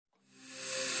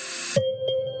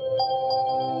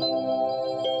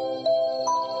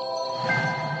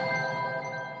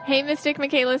Hey, Mystic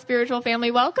Michaela spiritual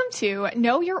family. Welcome to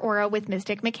Know Your Aura with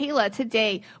Mystic Michaela.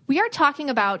 Today, we are talking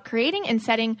about creating and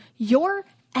setting your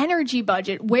energy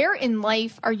budget. Where in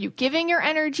life are you giving your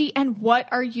energy and what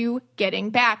are you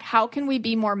getting back? How can we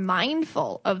be more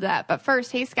mindful of that? But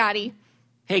first, hey, Scotty.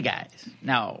 Hey, guys.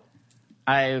 Now,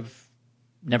 I've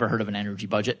never heard of an energy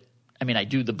budget. I mean, I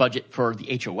do the budget for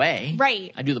the HOA.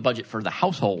 Right. I do the budget for the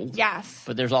household. Yes.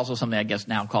 But there's also something, I guess,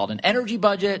 now called an energy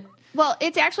budget. Well,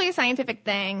 it's actually a scientific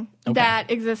thing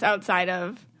that exists outside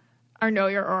of our Know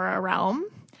Your Aura realm.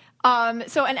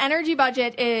 So an energy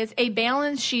budget is a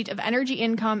balance sheet of energy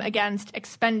income against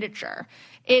expenditure.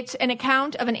 It's an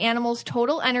account of an animal's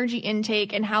total energy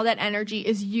intake and how that energy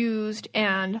is used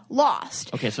and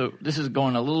lost. Okay, so this is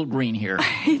going a little green here.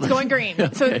 It's going green.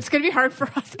 So it's going to be hard for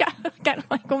us, kind of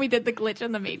like when we did the glitch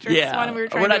in the Matrix. Yeah, one, we were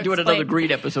trying we're not to doing explain. another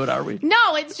green episode, are we?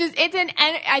 No, it's just,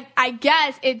 I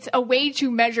guess it's a way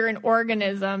to measure an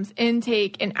organism's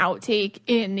intake and outtake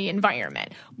in the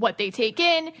environment. What they take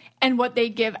in and what they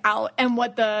give out and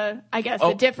what the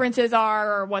differences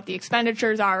are or what the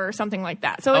expenditures are or something like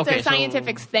that. So it's a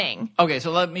scientific thing. Okay,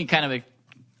 so let me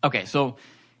so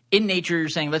in nature, you're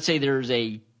saying, let's say there's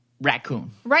a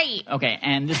raccoon. Right. Okay,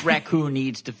 and this raccoon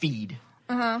needs to feed.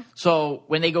 Uh-huh. So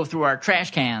when they go through our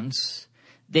trash cans,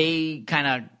 they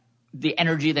the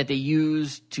energy that they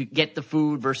use to get the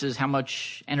food versus how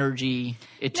much energy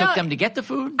it took them to get the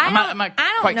food? I'm not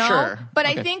quite sure. But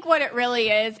okay. I think what it really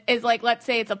is like, let's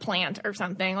say it's a plant or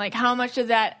something. Like how much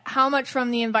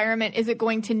from the environment is it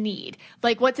going to need?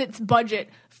 Like what's its budget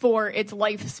for its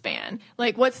lifespan?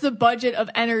 Like what's the budget of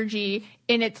energy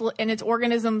in its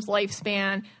organism's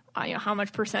lifespan? How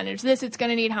much percentage this it's going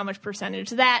to need, how much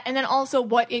percentage that, and then also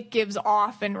what it gives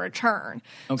off in return.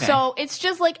 Okay. So it's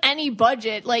just like any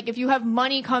budget. Like if you have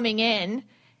money coming in,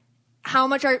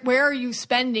 where are you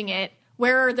spending it?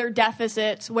 Where are there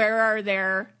deficits? Where are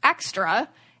there extra?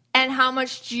 And how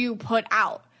much do you put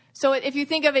out? So if you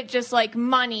think of it just like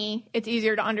money, it's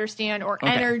easier to understand, or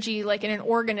energy, like in an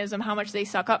organism, how much they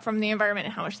suck up from the environment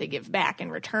and how much they give back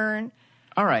in return.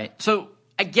 All right. So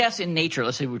I guess in nature,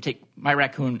 let's say we take my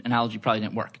raccoon analogy probably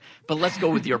didn't work, but let's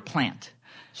go with your plant.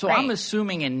 So right. I'm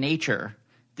assuming in nature,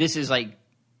 this is like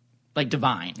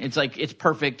divine. It's like it's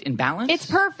perfect in balance. It's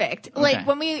perfect. Okay. Like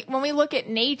when we look at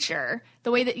nature,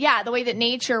 the way that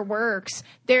nature works,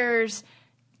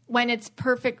 when it's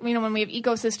perfect, when we have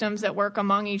ecosystems that work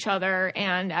among each other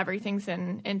and everything's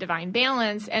in divine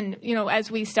balance. And,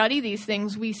 as we study these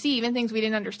things, we see even things we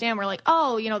didn't understand. We're like,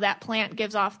 that plant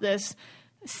gives off this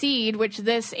seed, which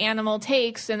this animal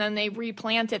takes, and then they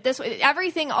replant it this way.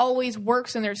 Everything always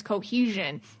works and there's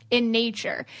cohesion in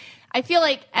nature. I feel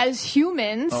like as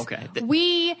humans,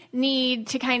 we need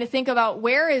to kind of think about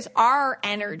where is our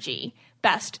energy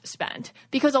best spent?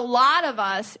 Because a lot of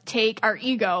us take our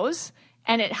egos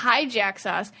and it hijacks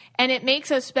us and it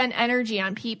makes us spend energy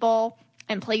on people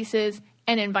and places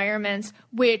and environments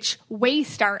which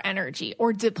waste our energy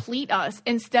or deplete us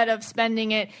instead of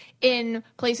spending it in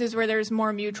places where there's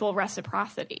more mutual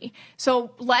reciprocity.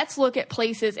 So let's look at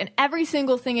places in every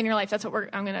single thing in your life. That's what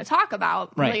I'm going to talk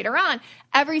about later on.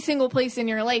 Every single place in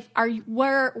your life,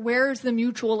 where's the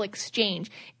mutual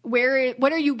exchange?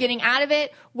 What are you getting out of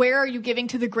it? Where are you giving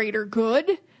to the greater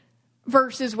good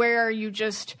versus where are you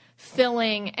just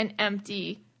filling an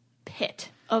empty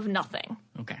pit of nothing?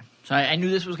 Okay. So I knew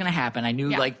this was going to happen. I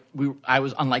knew I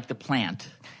was unlike the plant.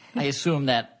 I assume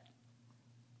that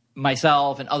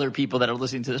myself and other people that are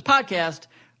listening to this podcast,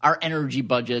 our energy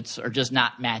budgets are just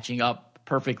not matching up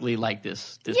perfectly like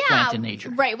this plant in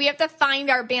nature. Right. We have to find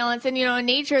our balance. And, in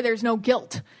nature, there's no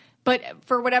guilt. But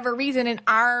for whatever reason, in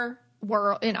our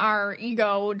world, in our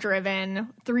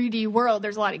ego-driven 3D world,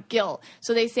 there's a lot of guilt.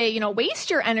 So they say, waste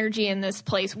your energy in this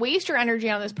place, waste your energy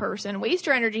on this person, waste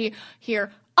your energy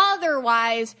here.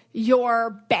 Otherwise, you're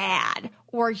bad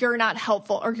or you're not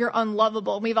helpful or you're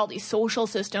unlovable. We have all these social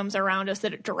systems around us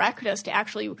that direct us to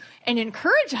actually and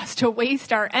encourage us to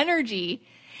waste our energy.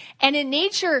 And in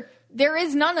nature, there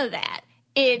is none of that.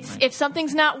 It's if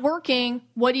something's not working,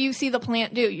 what do you see the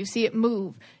plant do? You see it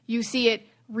move. You see it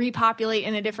repopulate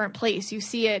in a different place. You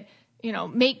see it,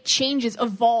 make changes,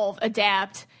 evolve,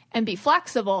 adapt, and be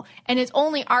flexible. And it's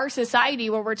only our society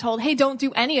where we're told, hey, don't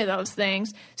do any of those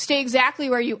things. Stay exactly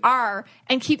where you are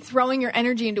and keep throwing your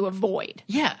energy into a void.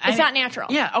 Yeah. It's not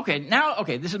natural. Yeah. Okay.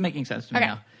 This is making sense to me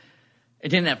now. It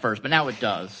didn't at first, but now it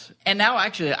does. And now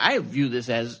actually I view this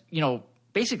as,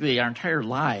 basically our entire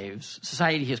lives,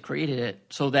 society has created it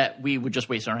so that we would just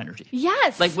waste our energy.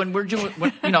 Yes. Like when we're doing,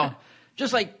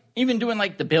 just like even doing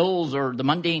like the bills or the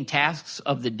mundane tasks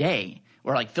of the day,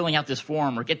 or like filling out this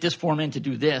form or get this form in to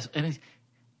do this. I mean,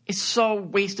 it's so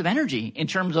waste of energy in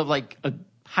terms of like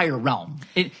higher realm.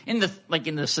 In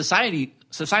the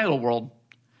societal world,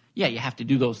 yeah, you have to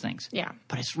do those things. Yeah.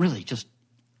 But it's really just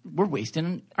we're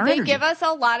wasting our They energy. give us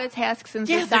a lot of tasks in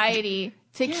society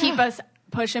to keep us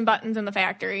pushing buttons in the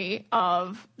factory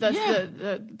of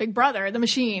the big brother, the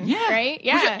machine, right?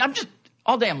 Yeah. I'm just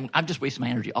all day. I'm just wasting my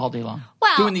energy all day long.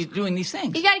 Well, doing these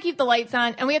things. You got to keep the lights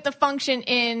on, and we have to function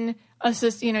in a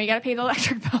system. You got to pay the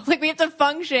electric bill. Like we have to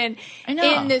function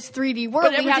in this 3D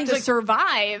world. We have to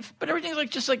survive. But everything's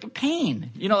just like a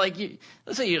pain.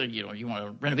 Let's say you want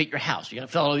to renovate your house. You got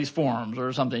to fill out all these forms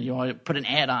or something. You want to put an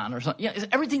ad on or something. Yeah,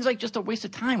 everything's like just a waste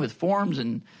of time with forms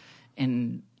and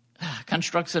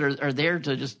constructs that are there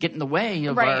to just get in the way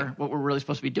of what we're really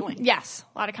supposed to be doing. Yes,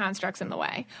 a lot of constructs in the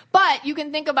way. But you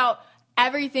can think about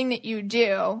everything that you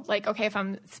do. Like, okay, if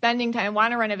I'm spending time, I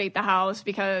want to renovate the house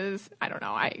because, I don't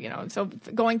know, so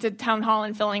going to town hall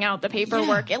and filling out the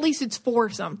paperwork, at least it's for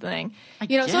something. So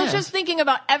it's just thinking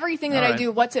about everything that I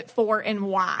do, what's it for and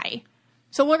why.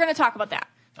 So we're going to talk about that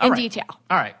in detail.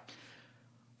 All right.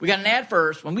 We got an ad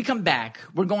first. When we come back,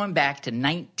 we're going back to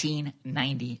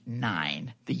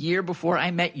 1999, the year before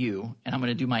I met you, and I'm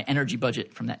going to do my energy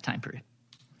budget from that time period.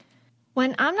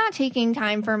 When I'm not taking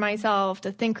time for myself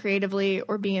to think creatively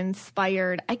or be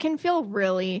inspired, I can feel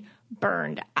really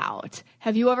burned out.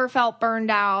 Have you ever felt burned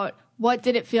out? What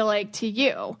did it feel like to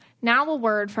you? Now a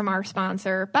word from our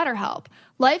sponsor, BetterHelp.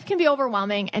 Life can be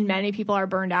overwhelming and many people are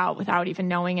burned out without even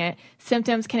knowing it.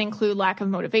 Symptoms can include lack of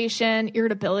motivation,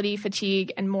 irritability,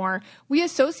 fatigue, and more. We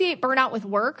associate burnout with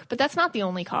work, but that's not the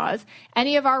only cause.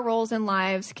 Any of our roles in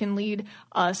lives can lead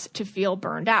us to feel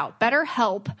burned out.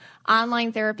 BetterHelp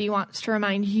Online Therapy wants to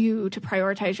remind you to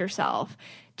prioritize yourself.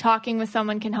 Talking with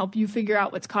someone can help you figure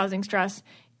out what's causing stress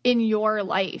in your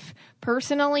life.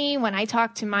 Personally, when I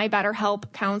talk to my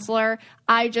BetterHelp counselor,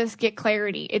 I just get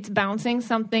clarity. It's bouncing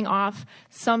something off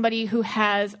somebody who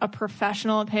has a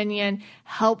professional opinion,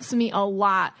 helps me a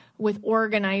lot with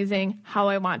organizing how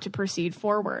I want to proceed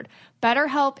forward.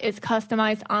 BetterHelp is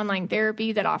customized online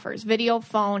therapy that offers video,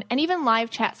 phone, and even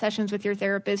live chat sessions with your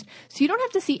therapist, so you don't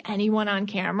have to see anyone on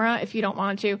camera if you don't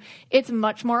want to. It's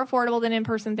much more affordable than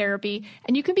in-person therapy,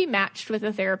 and you can be matched with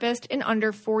a therapist in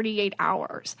under 48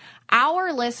 hours.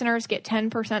 Our listeners get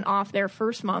 10% off their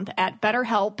first month at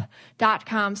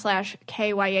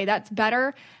betterhelp.com/KYA. That's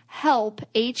BetterHelp,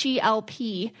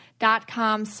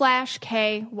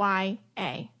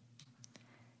 HELP.com/KYA.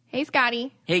 Hey,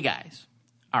 Scotty. Hey, guys.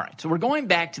 All right, so we're going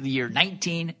back to the year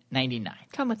 1999.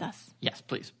 Come with us. Yes,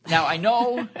 please. Now, I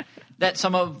know that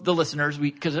some of the listeners,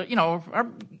 because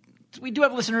we do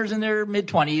have listeners in their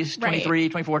mid-20s, 23,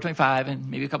 24, 25, and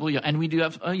maybe a couple of and we do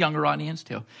have a younger audience,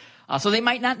 too. So they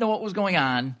might not know what was going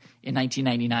on in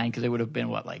 1999 because they would have been,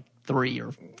 like 3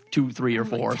 or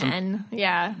 4? 10,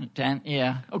 yeah. 10,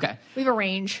 yeah. Okay. We have a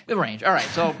range. All right,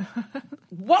 so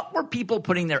what were people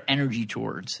putting their energy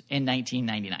towards in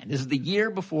 1999? This is the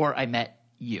year before I met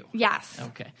you. Yes.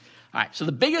 Okay. All right, so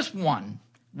the biggest one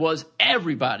was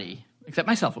everybody, except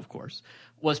myself, of course,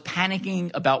 was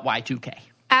panicking about Y2K.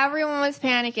 Everyone was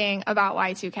panicking about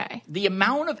Y2K. The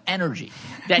amount of energy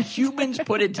that humans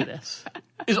put into this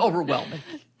is overwhelming,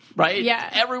 right? Yeah.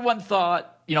 Everyone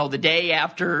thought, the day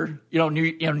after, New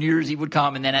Year's Eve would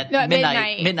come, and then at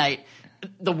midnight,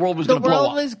 the world was going to blow up. The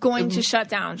world was going to shut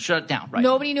down. Shut down, right.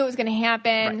 Nobody knew it was going to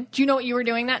happen. Right. Do you know what you were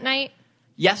doing that night?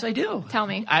 Yes, I do. Tell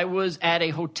me. I was at a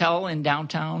hotel in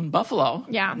downtown Buffalo,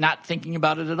 not thinking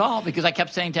about it at all, because I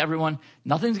kept saying to everyone,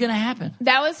 nothing's going to happen.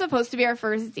 That was supposed to be our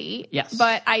first date. Yes.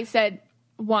 But I said,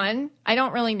 1, I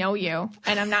don't really know you,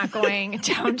 and I'm not going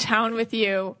downtown with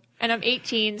you, and I'm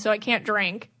 18, so I can't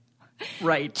drink.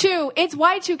 Right. 2, it's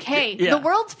Y2K. Yeah. The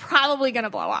world's probably going to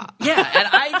blow up. Yeah, and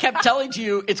I kept telling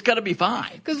you it's going to be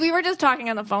fine. Because we were just talking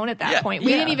on the phone at that point.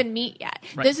 We didn't even meet yet.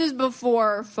 Right. This is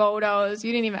before photos.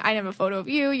 I didn't have a photo of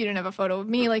you. You didn't have a photo of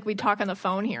me. Like, we'd talk on the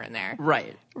phone here and there.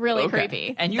 Right. Really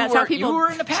creepy. And That's how people... you were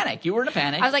in a panic. I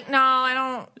was like, no, I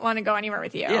don't want to go anywhere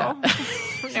with you. Yeah.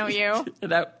 know you.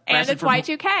 And it's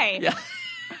Y2K. Yeah.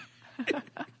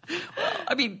 Well,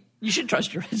 I mean, you should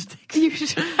trust your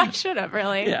instincts. I should have,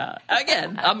 really. Yeah.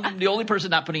 Again, I'm the only person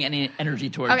not putting any energy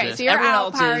towards this. Okay, so you're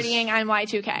out partying on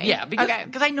Y2K. Yeah,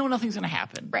 because I know nothing's going to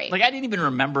happen. Right. Like, I didn't even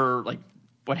remember,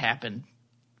 what happened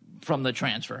from the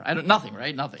transfer. Nothing,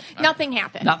 right? Nothing. Nothing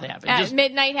happened. Nothing happened.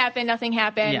 Midnight happened. Nothing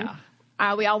happened.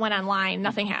 Yeah. We all went online.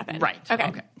 Nothing happened. Right. Okay.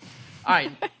 All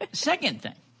right. Second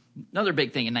thing, another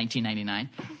big thing in 1999,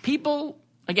 people,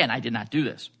 again, I did not do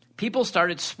this. People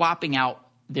started swapping out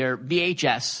their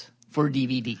VHS for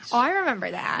DVDs. Oh, I remember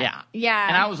that. Yeah. Yeah.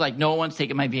 And I was like, no one's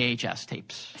taking my VHS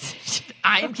tapes.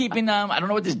 I am keeping them. I don't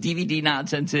know what this DVD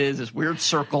nonsense is, this weird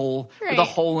circle with a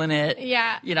hole in it.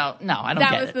 Yeah. You know, no, I don't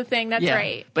get it. That was the thing. That's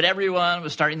right. But everyone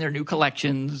was starting their new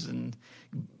collections and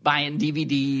buying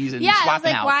DVDs and I was swapping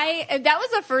like, out. why? That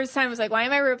was the first time I was like, why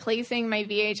am I replacing my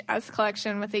VHS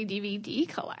collection with a DVD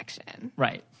collection?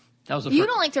 Right. That was the You first.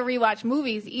 don't like to rewatch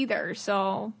movies either,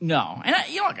 so. No. And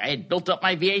I had built up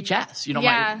my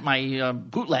VHS, my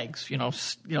bootlegs,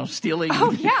 stealing.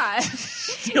 Oh, yeah.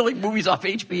 stealing movies off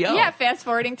HBO. Yeah, fast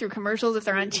forwarding through commercials if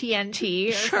they're on TNT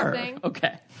or something.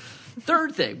 Okay.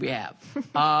 Third thing we have.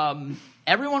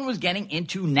 Everyone was getting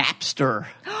into Napster.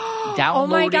 Oh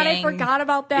my God, I forgot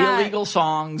about that. Illegal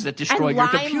songs that destroyed And your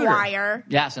computer. LimeWire.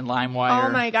 Yes, and LimeWire. Oh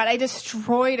my God, I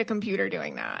destroyed a computer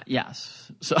doing that.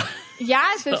 Yes. So.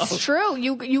 Yes, it's true.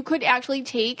 You could actually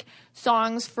take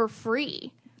songs for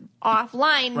free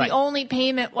offline. Right. The only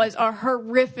payment was a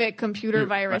horrific computer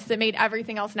virus that made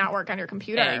everything else not work on your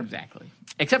computer. Exactly.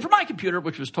 Except for my computer,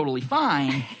 which was totally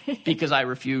fine because I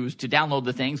refused to download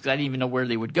the things because I didn't even know where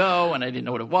they would go and I didn't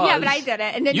know what it was. Yeah, but I did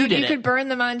it. And then you could burn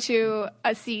them onto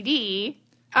a CD.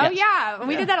 Oh, yes. yeah.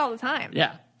 We did that all the time.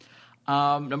 Yeah.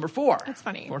 Number 4. That's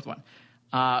funny. Fourth one.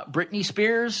 Britney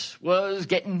Spears was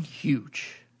getting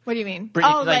huge. What do you mean?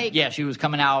 Britney, she was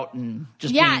coming out and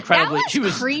just being incredibly. That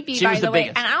was creepy, she by was the way.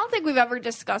 biggest. And I don't think we've ever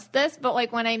discussed this, but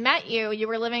like when I met you, you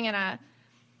were living in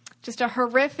just a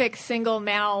horrific single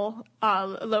male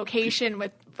location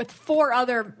with 4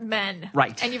 other men.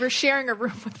 Right. And you were sharing a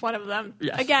room with one of them.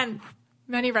 Yes. Again,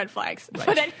 many red flags. Right.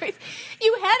 But anyways,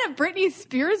 you had a Britney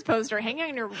Spears poster hanging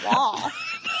on your wall.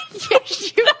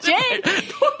 Yes, you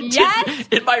did. Yes.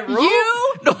 In my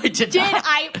room? No, I did not.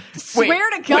 I swear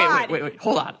to God. Wait.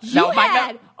 Hold on. You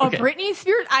had a Britney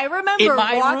Spears. I remember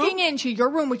walking into your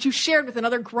room, which you shared with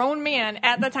another grown man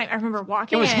at the time. I remember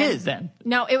walking in. It was his then.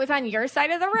 No, it was on your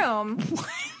side of the room.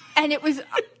 And it was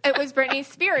Britney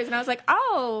Spears. And I was like,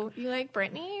 oh, you like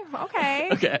Britney? Okay.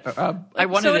 Okay. I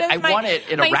won it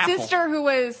in a raffle. My sister, who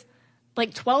was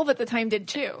like 12 at the time, did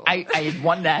too. I had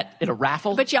won that in a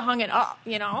raffle. But you hung it up,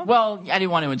 you know? Well, I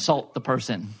didn't want to insult the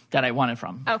person that I won it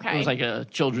from. Okay. It was like a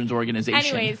children's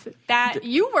organization. Anyways,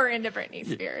 you were into Britney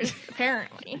Spears,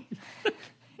 apparently.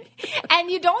 And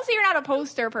you don't say you're not a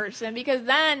poster person, because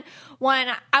then when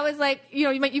I was like, you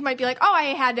might be like, oh,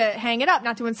 I had to hang it up,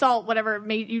 not to insult whatever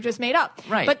you just made up.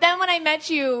 Right. But then when I met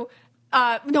you,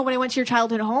 when I went to your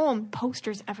childhood home,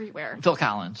 posters everywhere. Phil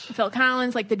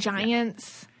Collins, like the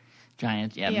Giants.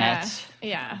 Giants, Mets.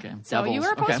 Yeah. Okay. So Devils. you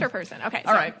were a poster person. Okay.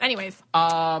 All right. Anyways.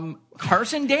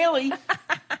 Carson Daly.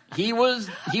 He was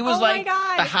like the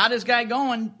hottest guy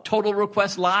going. Total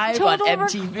Request Live on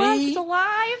MTV. Request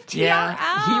Live, TRL.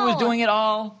 Yeah. He was doing it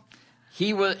all.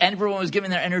 Everyone was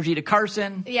giving their energy to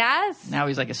Carson. Yes. Now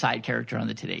he's like a side character on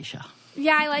the Today Show.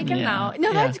 Yeah, I like him now.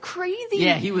 No, that's crazy.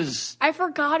 Yeah, he was. I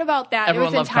forgot about that.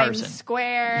 Everyone it was loved in Times Carson.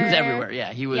 Square. He was everywhere.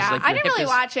 Yeah, he was. Yeah, like I didn't really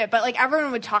watch it, but like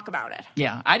everyone would talk about it.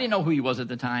 Yeah, I didn't know who he was at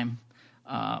the time.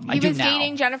 He was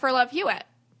dating Jennifer Love Hewitt.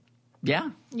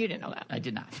 Yeah, you didn't know that. I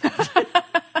did not.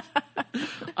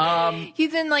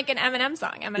 He's in like an Eminem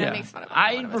song. Eminem makes fun of him.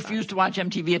 I refused to watch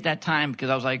MTV at that time because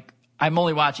I was like, I'm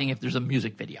only watching if there's a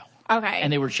music video. Okay.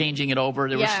 And they were changing it over.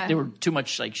 There were too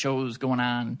much like shows going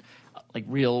on. Like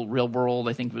Real World,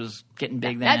 I think, was getting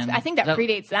big then. I think that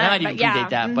predates that. That might even predate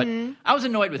that. But I was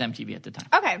annoyed with MTV at the time.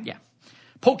 Okay. Yeah.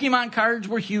 Pokemon cards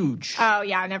were huge. Oh,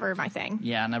 yeah. Never my thing.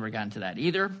 Yeah, I never got into that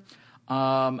either.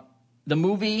 The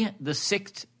movie The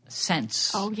Sixth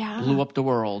Sense blew up the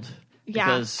world.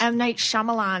 Yeah. M. Night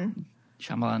Shyamalan.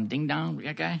 Shyamalan Ding Dong,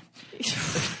 that guy?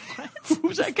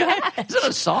 Who's that guy? Is that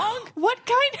a song? What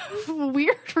kind of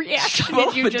weird reaction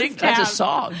did you just have? That's a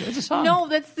song. That's a song. No,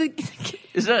 that's the...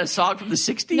 Is that a song from the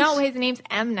 60s? No, his name's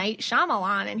M. Night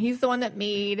Shyamalan, and he's the one that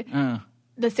made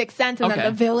The Sixth Sense and then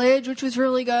The Village, which was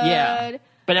really good. Yeah.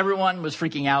 But everyone was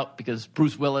freaking out because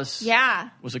Bruce Willis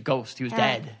was a ghost. He was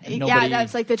dead. And nobody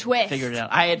that's like the twist. Figured it out.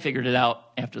 I had figured it out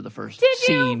after the first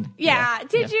scene. Yeah.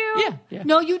 Did you? Yeah.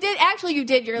 No, you did. Actually, you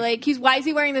did. You're like, why is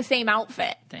he wearing the same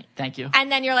outfit? Thank you.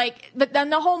 And then you're like, but then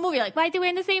the whole movie, like, why is he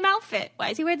wearing the same outfit? Why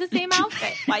is he wearing the same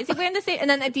outfit? Why is he wearing the same? And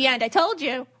then at the end, I told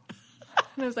you.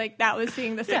 And I was like, that was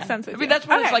seeing The Sixth Sense with you. That's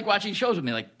what it's like watching shows with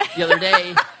me. Like the other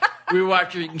day, we were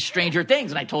watching Stranger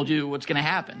Things, and I told you what's going to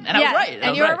happen. And I was right.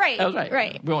 And you were right. I was right.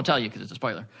 Right. We won't tell you because it's a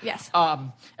spoiler. Yes.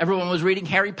 Everyone was reading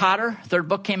Harry Potter. Third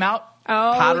book came out. Oh,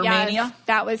 Pottermania. Yes.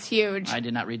 That was huge. I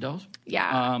did not read those.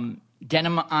 Yeah.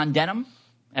 Denim on denim.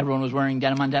 Everyone was wearing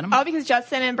denim on denim. Oh, because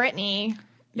Justin and Brittany,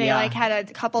 they had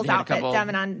a couple's outfit,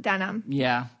 denim on denim.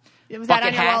 Yeah. Was that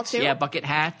on your wall hats, too? Yeah, bucket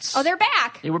hats. Oh, they're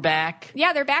back. They were back.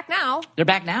 Yeah, they're back now. They're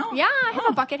back now? Yeah, I have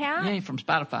a bucket hat. Yeah, from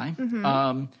Spotify.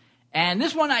 Mm-hmm. And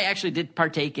this one I actually did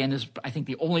partake in. Is I think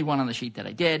the only one on the sheet that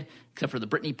I did, except for the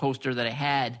Britney poster that I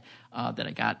had that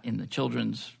I got in the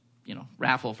children's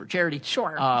raffle for charity.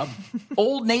 Sure.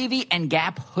 Old Navy and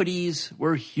Gap hoodies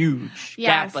were huge.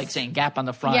 Yes. Gap, like saying Gap on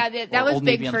the front. Yeah, that was Old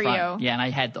big Navy on for the front. you. Yeah, and I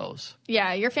had those.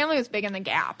 Yeah, your family was big in the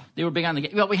Gap. They were big on the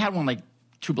Gap. Well, we had one like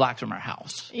 2 blocks from our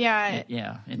house. Yeah.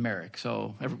 Yeah, in Merrick.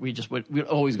 So we'd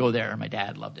always go there. My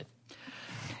dad loved it.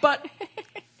 But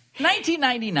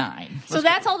 1999. So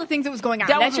that's all the things that was going on.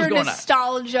 That's your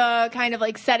nostalgia kind of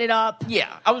like set it up.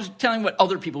 Yeah, I was telling what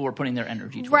other people were putting their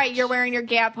energy towards. Right, you're wearing your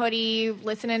Gap hoodie,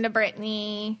 listening to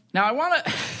Britney. Now I want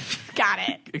to... Got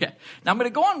it. Okay. Now I'm going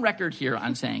to go on record here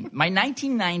on saying my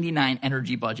 1999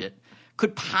 energy budget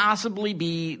could possibly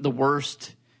be the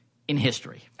worst in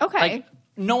history. Okay. Like,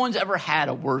 no one's ever had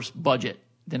a worse budget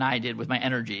than I did with my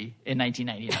energy in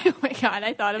 1999. Oh my God,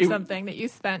 I thought of something that you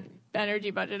spent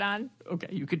energy budget on. Okay,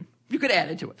 you could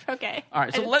add it to it. Okay. All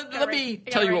right, so let me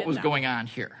tell you what was going on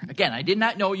here. Again, I did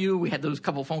not know you. We had those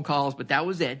couple phone calls, but that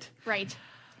was it. Right.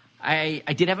 I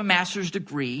did have a master's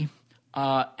degree,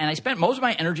 and I spent most of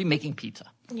my energy making pizza.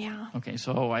 Yeah. Okay,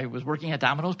 so I was working at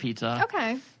Domino's Pizza.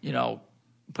 Okay.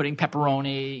 Putting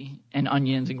pepperoni and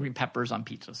onions and green peppers on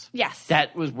pizzas. Yes.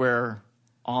 That was where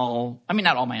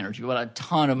not all my energy, but a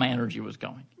ton of my energy was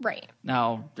going. Right.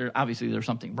 Now, there's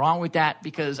something wrong with that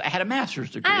because I had a master's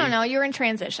degree. I don't know. You were in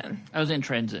transition. I was in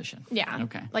transition. Yeah.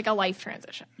 Okay. Like a life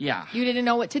transition. Yeah. You didn't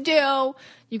know what to do.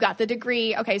 You got the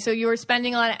degree. Okay, so you were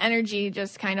spending a lot of energy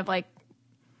just kind of like,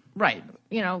 right,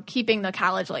 keeping the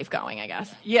college life going, I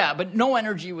guess. Yeah, but no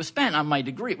energy was spent on my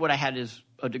degree. What I had is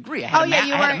a degree. I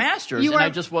had a master's, and I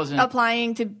just wasn't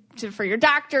applying for your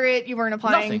doctorate. You weren't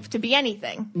applying to be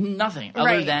anything. Nothing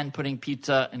other than putting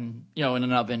pizza and in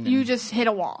an oven. You just hit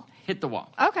a wall. Hit the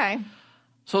wall. Okay.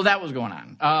 So that was going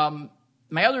on.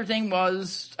 My other thing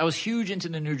was I was huge into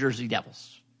the New Jersey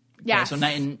Devils. Yes. Okay,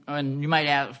 so and you might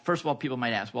ask. First of all, people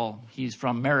might ask, well, he's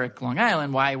from Merrick, Long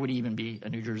Island. Why would he even be a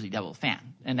New Jersey Devil fan?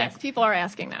 And yes, people are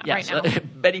asking that right now.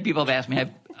 Many people have asked me.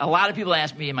 A lot of people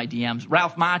ask me in my DMs.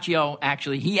 Ralph Macchio,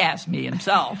 actually, he asked me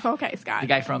himself. Okay, Scott. The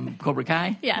guy from Cobra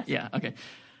Kai? Yes. Yeah, okay.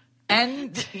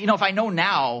 And, if I know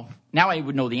now I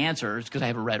would know the answers because I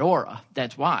have a red aura.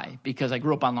 That's why. Because I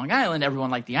grew up on Long Island, everyone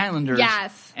liked the Islanders.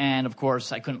 Yes. And, of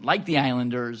course, I couldn't like the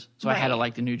Islanders, so I had to Right.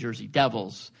 like the New Jersey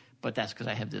Devils. But that's because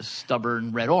I have this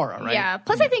stubborn red aura, right? Yeah.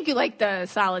 Plus, I think you like the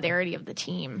solidarity of the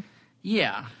team.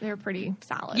 Yeah. They're pretty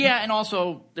solid. Yeah, and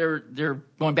also they're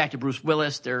going back to Bruce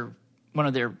Willis. One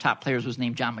of their top players was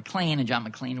named John McClane, and John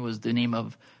McClane was the name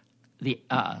of the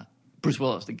Bruce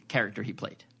Willis, the character he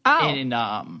played. Oh. In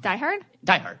Die Hard?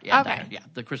 Die Hard, yeah. Okay. Die Hard, yeah,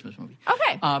 the Christmas movie.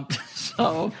 Okay.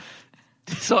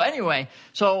 So anyway,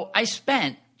 I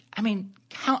spent.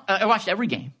 I watched every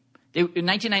game. In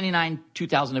 1999,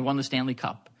 2000, they won the Stanley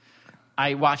Cup.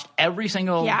 I watched every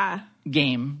single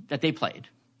game that they played.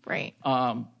 Right.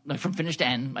 From finish to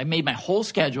end. I made my whole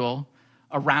schedule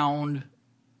around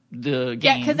the games.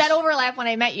 Yeah, because that overlapped when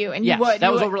I met you, and yes, you would.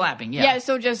 That was overlapping, yeah. Yeah,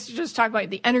 so just talk about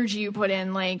the energy you put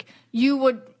in. Like, you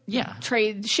would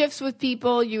trade shifts with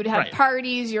people. You'd have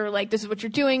parties. You're like, this is what you're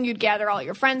doing. You'd gather all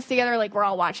your friends together. Like, we're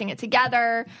all watching it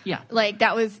together. Yeah. Like,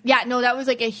 that was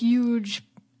like a huge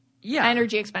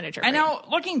energy expenditure. And now,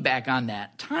 looking back on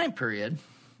that time period,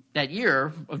 that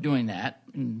year of doing that,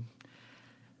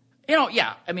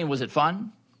 was it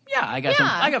fun? Yeah, I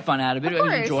got fun out of it. It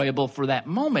was enjoyable for that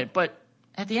moment. But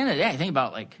at the end of the day, I think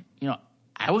about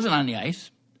I wasn't on the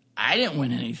ice. I didn't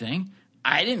win anything.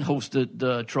 I didn't host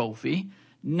the trophy.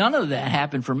 None of that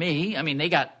happened for me. I mean, they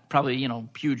got probably,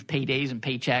 huge paydays and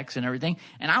paychecks and everything,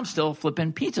 and I'm still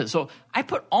flipping pizza. So I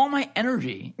put all my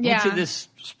energy into this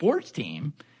sports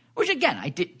team, which again, I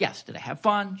did. Yes, did I have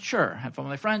fun? Sure. Have fun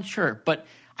with my friends? Sure. But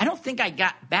I don't think I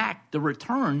got back the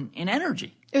return in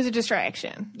energy. It was a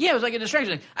distraction. Yeah, it was like a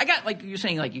distraction. I got, like you're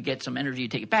saying, like you get some energy, you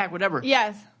take it back, whatever.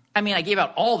 Yes. I mean, I gave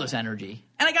out all this energy,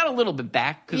 and I got a little bit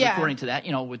back because according to that,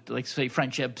 with, like, say,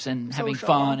 friendships and having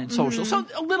fun and social. So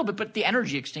a little bit, but the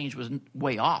energy exchange was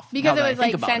way off. Because it was,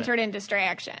 like, centered in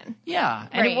distraction. Yeah,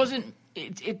 and it wasn't –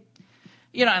 and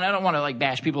I don't want to, like,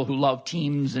 bash people who love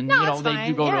teams and, they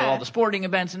do go to all the sporting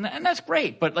events, and that's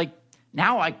great. But, like,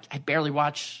 now I barely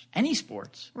watch any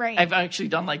sports. Right. I've actually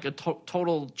done, like, a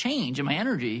total change in my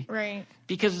energy. Right.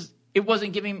 Because – it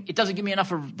doesn't give me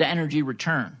enough of the energy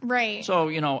return. Right. So,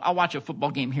 I'll watch a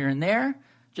football game here and there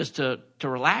just to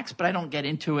relax, but I don't get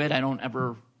into it. I don't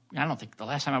think the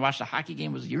last time I watched a hockey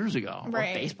game was years ago.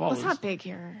 Right. Or baseball. It's not big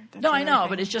here. No, I know,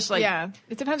 but it's just like,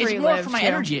 it depends where it's you more live, for my too.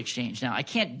 energy exchange now. I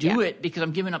can't do it because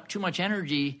I'm giving up too much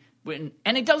energy and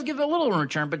it does give a little in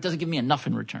return, but it doesn't give me enough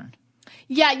in return.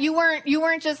 Yeah, you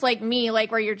weren't just like me,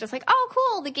 like where you're just like, oh,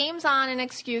 cool, the game's on, an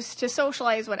excuse to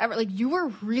socialize, whatever. Like you were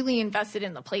really invested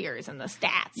in the players and the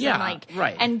stats. Yeah, and like,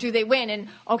 right. And do they win? And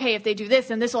okay, if they do this,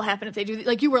 then this will happen. If they do,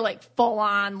 like you were like full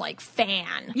on like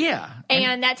fan. Yeah,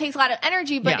 and that takes a lot of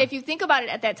energy. But yeah. if you think about it,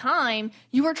 at that time,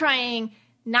 you were trying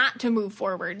not to move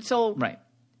forward. So right.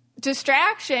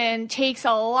 Distraction takes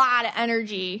a lot of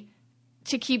energy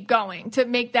to keep going, to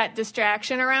make that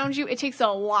distraction around you. It takes a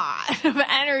lot of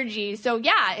energy. So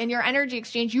yeah, in your energy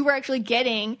exchange, you were actually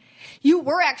getting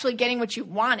what you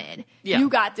wanted. Yeah. You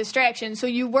got distraction. So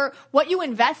what you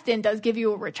invest in does give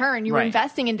you a return. You were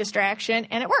investing in distraction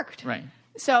and it worked. Right.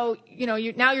 So,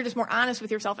 now you're just more honest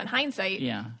with yourself in hindsight.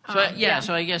 Yeah. So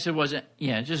so I guess it wasn't,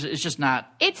 it's just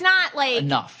not. It's not like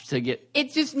enough to get.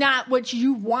 It's just not what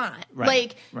you want.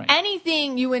 Right.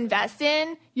 Anything you invest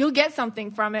in, you'll get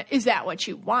something from it. Is that what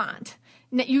you want?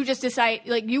 You just decide,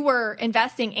 like you were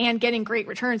investing and getting great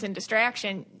returns in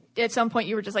distraction. At some point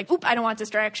you were just like, oop, I don't want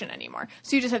distraction anymore.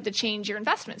 So you just have to change your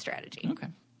investment strategy. Okay.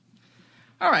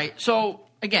 All right. So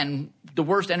again, the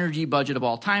worst energy budget of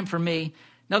all time for me.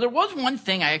 Now, there was one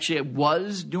thing I actually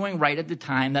was doing right at the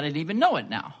time that I didn't even know it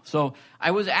now. So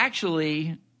I was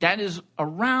that is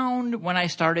around when I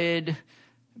started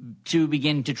to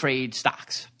begin to trade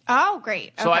stocks. Oh,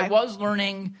 great. So I was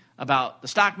learning about the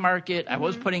stock market. I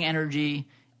was putting energy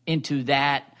into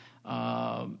that.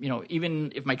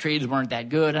 Even if my trades weren't that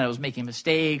good and I was making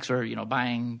mistakes or,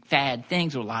 buying fad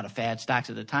things, there were a lot of fad stocks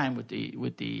at the time with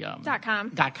the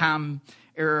 .com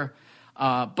era.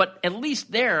 But at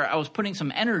least there, I was putting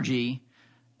some energy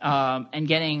and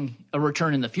getting a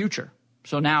return in the future.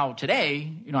 So now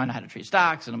today, I know how to trade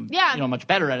stocks, and I'm much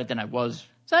better at it than I was.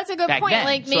 So that's a good point. Then.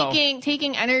 Like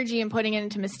taking energy and putting it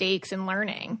into mistakes and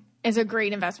learning is a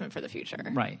great investment for the future.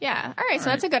 Right. Yeah. All right.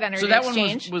 So that's a good energy So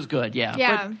exchange. that one was good. Yeah.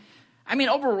 Yeah. But,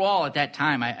 overall at that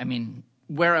time,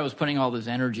 where I was putting all this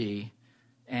energy,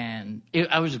 and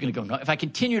I was just going to go. If I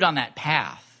continued on that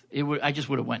path, I just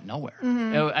would have went nowhere.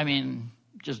 Mm-hmm.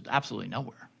 Just absolutely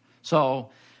nowhere.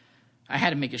 So I had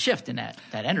to make a shift in that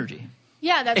energy.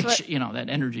 Yeah, that's what that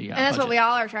energy. And that's budget. what we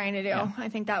all are trying to do. Yeah. I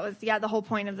think that was the whole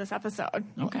point of this episode.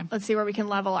 Okay. Let's see where we can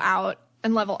level out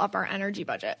and level up our energy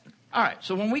budget. All right.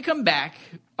 So when we come back,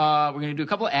 we're going to do a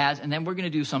couple of ads, and then we're going to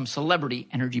do some celebrity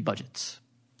energy budgets.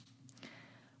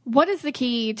 What is the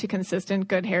key to consistent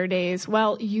good hair days?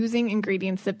 Well, using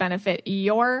ingredients that benefit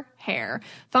your hair.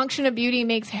 Function of Beauty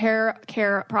makes hair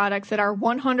care products that are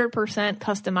 100%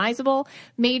 customizable,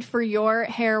 made for your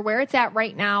hair where it's at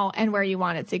right now and where you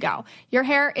want it to go. Your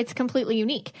hair, it's completely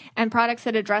unique, and products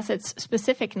that address its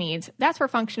specific needs. That's where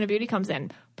Function of Beauty comes in.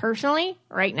 Personally,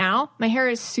 right now, my hair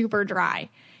is super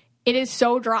dry. It is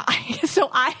so dry. So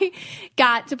I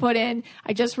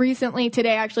just recently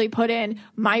today actually put in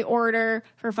my order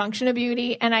for Function of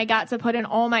Beauty, and I got to put in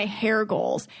all my hair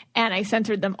goals, and I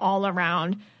centered them all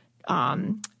around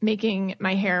making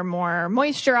my hair more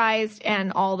moisturized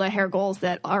and all the hair goals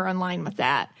that are in line with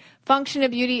that. Function of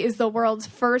Beauty is the world's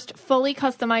first fully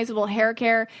customizable hair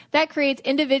care that creates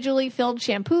individually filled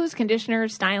shampoos,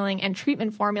 conditioners, styling, and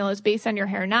treatment formulas based on your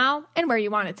hair now and where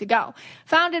you want it to go.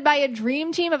 Founded by a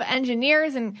dream team of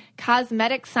engineers and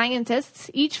cosmetic scientists,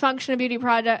 each Function of Beauty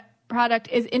product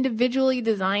is individually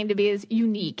designed to be as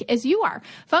unique as you are.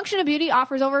 Function of Beauty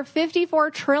offers over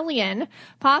 54 trillion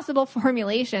possible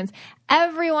formulations.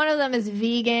 Every one of them is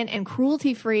vegan and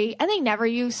cruelty-free, and they never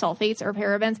use sulfates or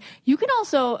parabens. You can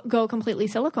also go completely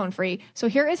silicone-free. So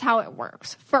here is how it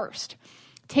works. First,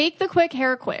 take the quick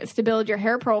hair quiz to build your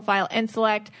hair profile and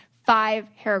select 5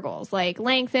 hair goals like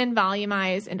lengthen,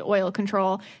 volumize, and oil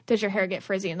control. Does your hair get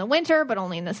frizzy in the winter, but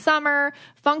only in the summer?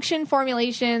 Function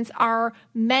formulations are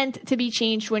meant to be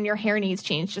changed when your hair needs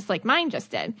change, just like mine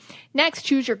just did. Next,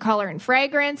 choose your color and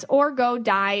fragrance, or go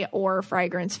dye or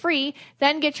fragrance free.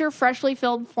 Then get your freshly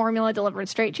filled formula delivered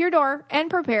straight to your door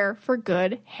and prepare for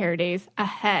good hair days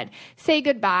ahead. Say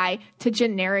goodbye to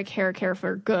generic hair care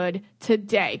for good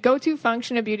today. Go to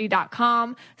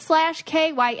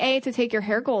functionofbeauty.com/KYA to take your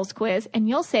hair goals quiz, and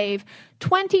you'll save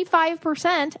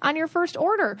 25% on your first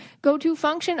order. Go to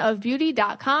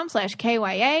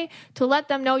functionofbeauty.com/KYA to let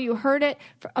them know you heard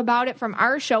about it from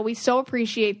our show. We so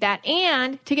appreciate that.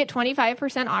 And to get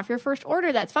 25% off your first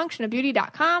order, that's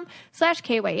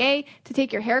functionofbeauty.com/KYA to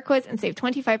take your hair quiz and save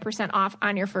 25% off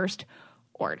on your first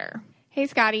order. Hey,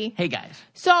 Scotty. Hey, guys.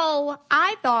 So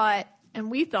I thought,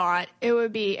 and we thought, it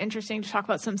would be interesting to talk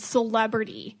about some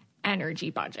celebrity energy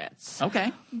budgets.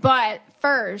 Okay. But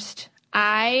first,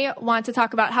 I want to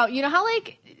talk about how,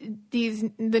 like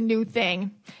the new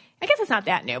thing, I guess it's not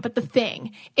that new, but the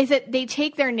thing is that they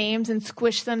take their names and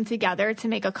squish them together to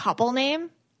make a couple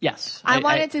name. Yes. I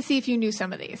wanted to see if you knew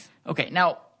some of these. Okay.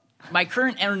 Now, my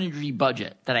current energy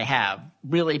budget that I have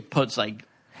really puts like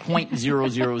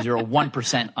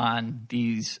 0.0001% on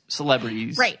these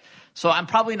celebrities. Right. So I'm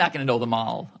probably not going to know them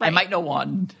all. Right. I might know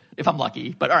one if I'm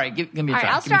lucky. But all right, give me a try.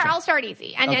 All right, I'll start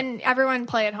easy. And everyone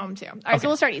play at home too. All right, so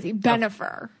we'll start easy.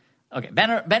 Bennifer. Okay.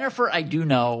 Bennifer I do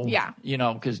know. Yeah. You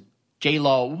know, because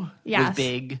J-Lo was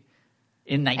big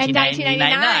in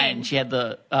 1999. She had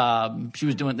she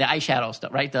was doing the eyeshadow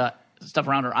stuff, right? The stuff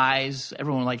around her eyes.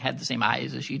 Everyone like had the same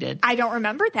eyes as she did. I don't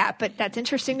remember that, but that's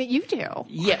interesting that you do.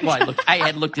 Yeah, well, I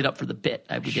had looked it up for the bit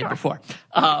we did before.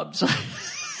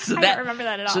 So I don't remember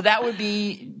that at all. So that would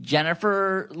be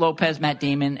Jennifer Lopez, Matt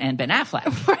Damon, and Ben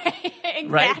Affleck. Right, exactly.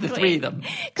 Right, the three of them.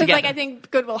 Because I think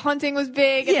Good Will Hunting was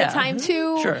big at the time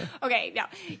too. Sure. Okay,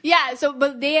 yeah. So,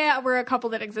 but they were a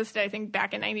couple that existed, I think,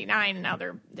 back in '99, and now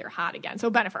they're hot again. So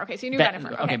Bennifer. Okay, so you knew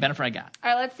Bennifer. Okay, Bennifer I got.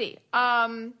 All right, let's see.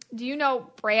 Do you know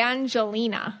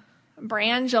Brangelina?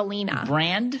 Brangelina.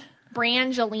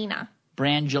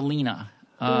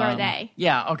 Who are they?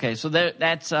 Yeah. Okay. So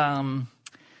that's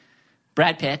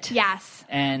Brad Pitt. Yes.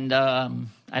 And I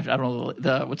don't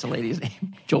know what's the lady's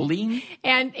name? Jolene?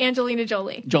 And Angelina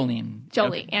Jolie. Jolene.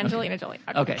 Jolie. Okay. Angelina Jolie.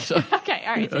 Okay. So okay.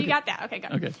 All right. So you got that. Okay.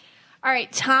 Good. Okay. All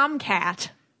right. Tomcat.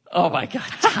 Oh my God.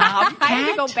 Tomcat. I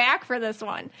had to go back for this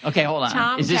one. Okay. Hold on.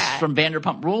 Tomcat. Is this from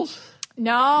Vanderpump Rules?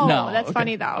 No. That's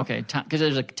funny though. Okay. Because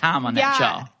there's a Tom on that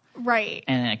show. Right.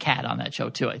 And a cat on that show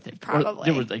too, I think. Probably.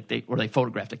 There was they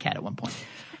photographed a cat at one point.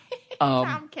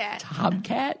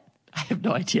 Tomcat? I have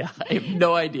no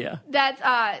idea. That's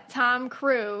Tom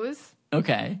Cruise.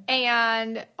 Okay.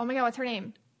 And oh my God, what's her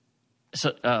name?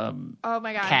 So oh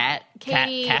my God.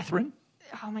 Katie. Catherine?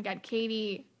 Oh my God,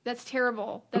 Katie. That's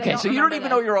terrible. Okay, so you don't even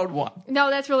know your own one. No,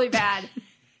 that's really bad.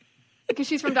 Because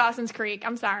she's from Dawson's Creek.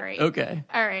 I'm sorry. Okay.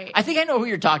 All right. I think I know who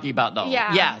you're talking about, though.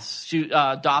 Yeah. Yes. She,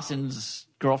 Dawson's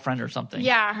girlfriend or something.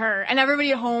 Yeah, her. And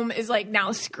everybody at home is like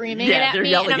now screaming at me. Yeah, they're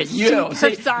yelling at you.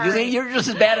 Sorry. You're just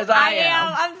as bad as I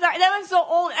am. I'm sorry. That was so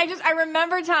old. I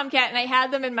remember Tomcat and I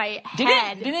had them in my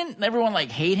head. Didn't everyone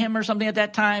like hate him or something at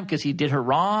that time because he did her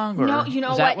wrong? Or no, you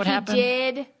know is that what he happened?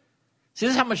 did. See,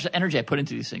 this is how much energy I put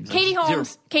into these things. Katie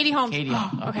Holmes. Katie Holmes.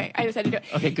 Okay, I just had to do it.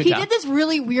 Okay, good job. He did this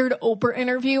really weird Oprah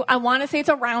interview. I want to say it's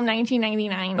around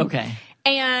 1999. Okay.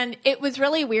 And it was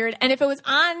really weird. And if it was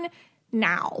on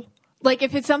now, like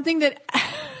if it's something that,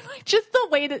 like just the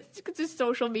way that just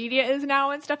social media is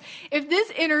now and stuff, if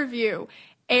this interview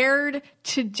aired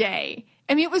today,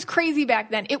 I mean, it was crazy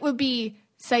back then. It would be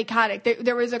psychotic.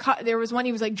 There was one,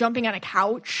 he was like jumping on a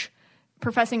couch,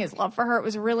 professing his love for her. It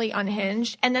was really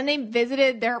unhinged. And then they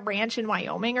visited their ranch in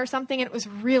Wyoming or something, and it was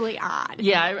really odd.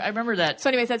 Yeah, I remember that. So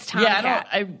anyways, that's Tomcat. Yeah,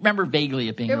 I remember vaguely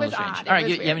it being really strange. Odd. All right,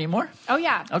 you have any more? Oh,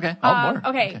 yeah. Okay. More.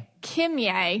 Okay. Kim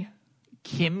Ye.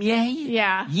 Kim Ye?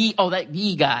 Yeah. Ye. Oh, that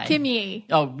Ye guy. Kim Ye.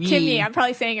 Oh, Ye. Kim Ye. I'm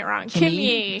probably saying it wrong. Kim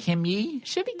Ye. Kim Ye?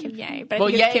 Should be Kim Ye, but well,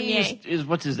 I think it's Kim Ye. Is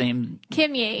what's his name?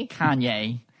 Kim Ye.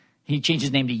 Kanye. He changed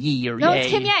his name to Ye or No, Ye. it's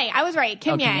Kim Ye. I was right.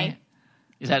 Kim Ye.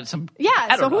 Is that some?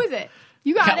 Yeah. So know. who is it?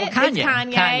 You got it. Kanye.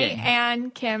 It's Kanye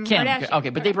and Kim Kardashian. Okay,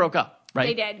 but they broke up, right?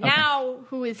 They did. Okay. Now,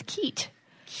 who is Keat?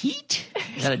 Keat?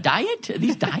 Is that a diet? Are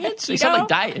these diets? They Keto? sound like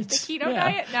diets. The keto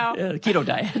diet? No. Yeah, the keto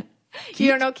diet. You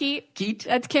don't know Keat? Keat?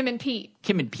 That's Kim and Pete.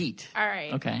 Kim and Pete. All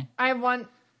right. Okay. I have one.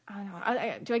 I don't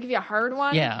know. Do I give you a hard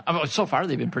one? Yeah. So far,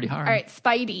 they've been pretty hard. All right.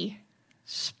 Spidey.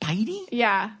 Spidey?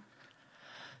 Yeah.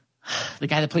 The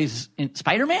guy that plays in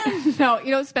Spider-Man? No. You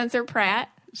know Spencer Pratt?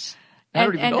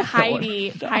 And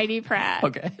Heidi Pratt.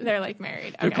 Okay. They're like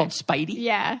married. They're called Spidey?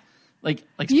 Yeah. Like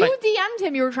you DM'd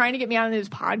him. You were trying to get me on his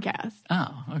podcast.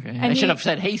 Oh, okay. And I should have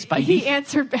said, "Hey, Spidey." He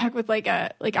answered back with like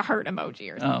a heart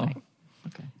emoji or something. Oh,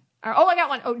 okay. Oh, I got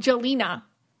one. Oh, Jelena.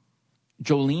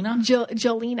 Jolena?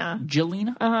 Jelena.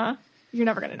 Jelena? Uh-huh. You're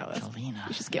never going to know this. Jelena.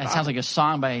 You just give that up. sounds like a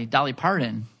song by Dolly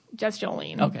Parton. Just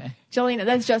Jolene. Okay. Jelena.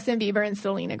 That's Justin Bieber and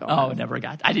Selena Gomez. Oh, never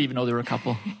got. I didn't even know there were a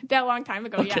couple. That long time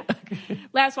ago, yeah.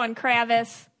 Last one,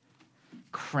 Kravis.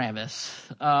 Kravis.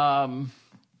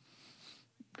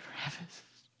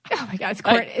 Oh my God,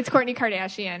 it's Kourtney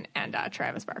Kardashian and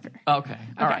Travis Barker. Okay.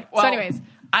 All right. Well, so anyways.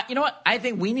 You know what? I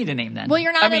think we need a name then. Well,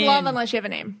 you're not in love unless you have a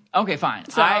name. Okay, fine.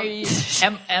 So.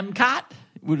 MCOT?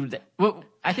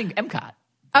 I think MCOT.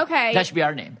 Okay. That should be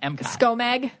our name. MCOT.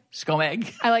 Scomeg.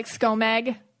 Scomeg. I like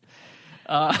Scomeg.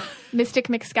 Mystic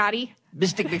McScotty.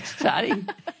 Mystic McScotty.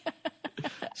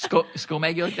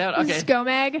 Scomeg, you like that? Okay.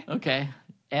 Scomeg. Okay.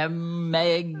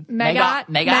 Megot.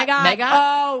 Megot.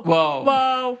 Oh.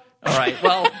 Whoa. All right.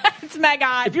 Well, it's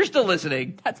Megot. If you're still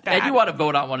listening That's bad. and you want to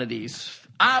vote on one of these,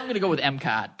 I'm going to go with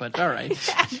MCOT, but all right.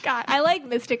 MCOT. I like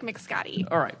Mystic McScotty.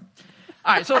 All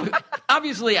right. So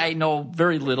obviously I know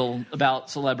very little about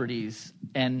celebrities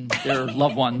and their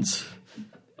loved ones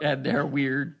and their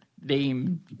weird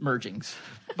name mergings.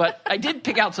 But I did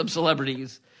pick out some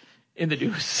celebrities in the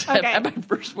news. Okay. And my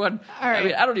first one, all right. I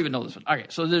mean, I don't even know this one. Okay,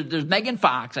 so there's Megan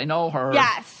Fox. I know her.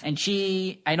 Yes. And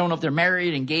I don't know if they're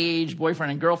married, engaged,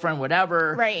 boyfriend and girlfriend,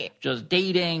 whatever. Right. Just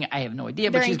dating. I have no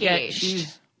idea. They're But engaged.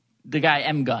 she's the guy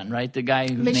M Gun, right? The guy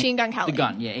who's Machine Gun Kelly. The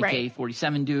gun, yeah, Right.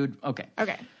 AK-47 dude. Okay.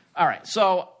 Okay. All right.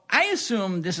 So I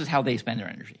assume this is how they spend their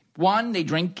energy. One, they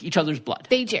drink each other's blood.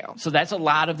 They do. So that's a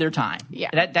lot of their time. Yeah.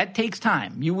 That takes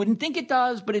time. You wouldn't think it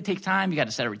does, but it takes time. You got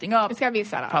to set everything up. It's got to be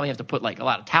set up. Probably have to put like a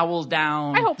lot of towels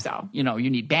down. I hope so. You know, you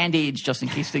need Band-Aids just in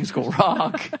case things go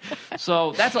wrong.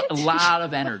 So that's a lot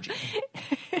of energy.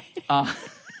 Yes,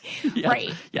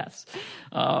 Right. Yes.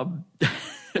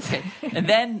 Okay. And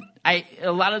then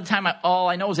a lot of the time, all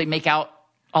I know is they make out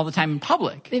all the time in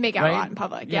public. They make out right? a lot in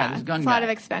public. Yeah. This gun It's a lot guy. of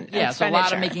expenditure. Yeah, so a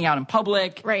lot of making out in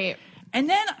public. Right. And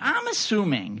then I'm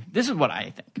assuming, this is what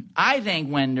I think. I think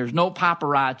when there's no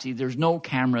paparazzi, there's no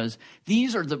cameras,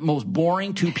 these are the most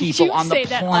boring two people You on the say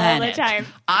that all the planet. time.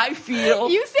 I feel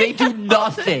You say they do that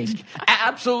all the nothing.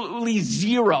 Absolutely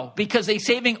zero. Because they're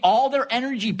saving all their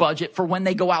energy budget for when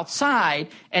they go outside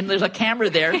and there's a camera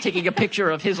there taking a picture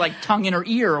of his like tongue in her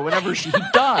ear or whatever she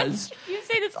does. You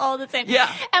say this all the time.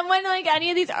 Yeah. And when like any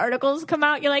of these articles come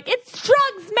out, you're like, it's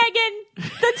drugs,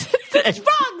 Megan. It's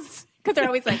drugs. Because they're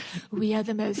always like, we are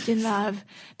the most in love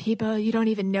people. You don't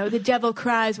even know the devil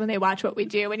cries when they watch what we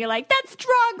do. And you're like, that's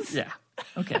drugs. Yeah.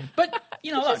 Okay. But,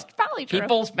 you know, Which is look, probably true.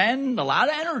 people spend a lot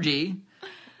of energy,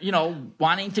 you know,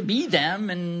 wanting to be them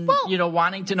and, you know,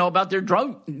 wanting to know about their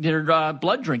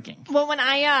blood drinking. Well, when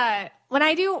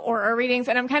I do aura readings,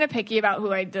 and I'm kind of picky about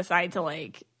who I decide to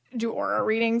like do aura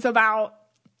readings about.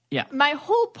 Yeah. My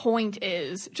whole point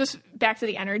is just back to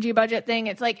the energy budget thing.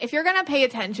 It's like, if you're going to pay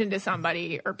attention to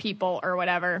somebody or people or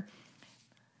whatever,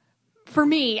 for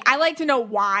me, I like to know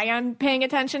why I'm paying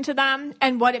attention to them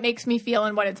and what it makes me feel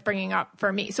and what it's bringing up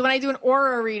for me. So when I do an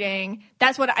aura reading,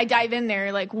 that's what I dive in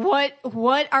there. Like, what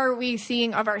are we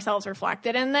seeing of ourselves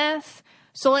reflected in this?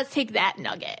 So let's take that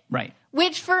nugget. Right.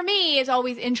 Which for me is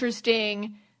always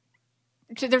interesting.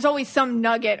 There's always some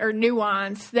nugget or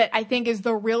nuance that I think is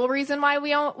the real reason why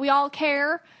we all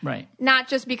care. Right. Not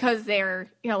just because they're,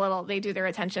 you know, they do their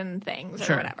attention things or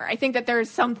Sure. whatever. I think that there's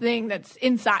something that's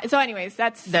inside. So anyways,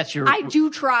 that's your, I do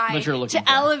try what you're looking to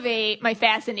for. elevate my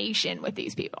fascination with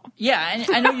these people. Yeah. And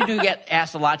I know you do get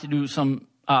asked a lot to do some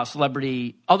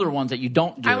celebrity, other ones that you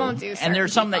don't do. I won't do and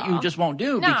there's some that you just won't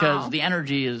do No. because the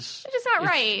energy is... It's just not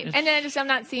right. And then I'm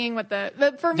not seeing what for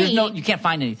There's me... you can't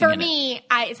find anything For in me,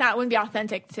 it wouldn't be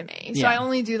authentic to me. So Yeah. I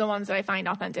only do the ones that I find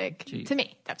authentic to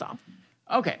me. That's all.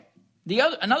 Okay.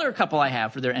 Another couple I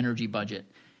have for their energy budget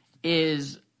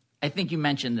is, I think you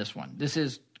mentioned this one. This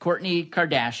is Kourtney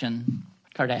Kardashian.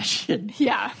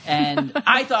 Yeah. And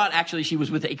I thought actually she was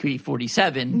with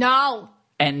AK-47. No.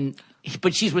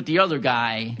 But she's with the other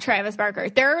guy. Travis Barker.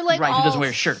 They're like Right, all who doesn't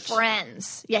wear shirts.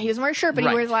 friends. Yeah, he doesn't wear a shirt, but Right.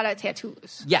 he wears a lot of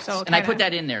tattoos. Yes, So and I put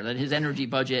that in there, that his energy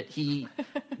budget, he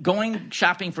going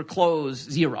shopping for clothes,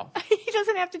 0. He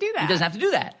doesn't have to do that. He doesn't have to do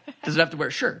that. Doesn't have to wear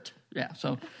a shirt. Yeah,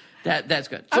 so that's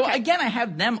good. So Okay. again, I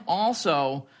have them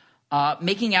also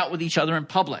making out with each other in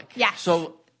public. Yes.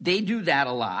 So they do that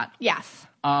a lot. Yes.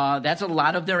 That's a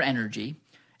lot of their energy.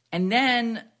 And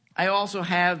then I also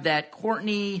have that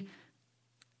Kourtney,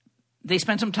 they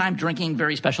spend some time drinking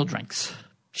very special drinks.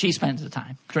 She spends the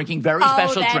time drinking very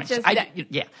special drinks. Yeah,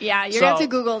 you're going to have to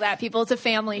Google that, people. It's a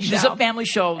family show. This is a family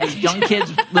show. There's young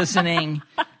kids listening.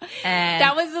 And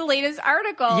that was the latest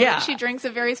article. Yeah. That she drinks a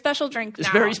very special drink now. It's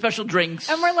very special drinks.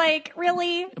 And we're like,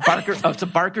 really? It's a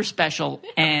Barker special.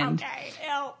 And, Okay.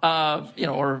 Ew. you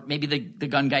know, or maybe the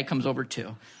gun guy comes over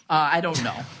too. I don't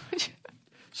know.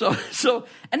 So,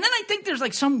 and then I think there's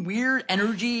like some weird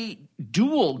energy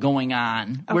duel going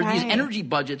on where these energy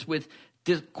budgets with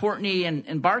this Kourtney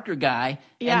and Barker guy,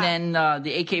 and then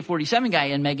the AK-47 guy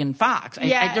and Megan Fox.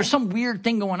 There's some weird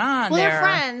thing going on there. Well, they're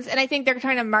friends, and I think they're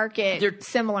trying to market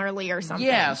similarly or something.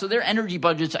 Yeah, so their energy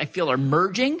budgets, I feel, are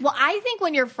merging. Well, I think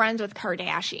when you're friends with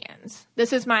Kardashians,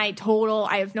 this is my total,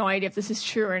 I have no idea if this is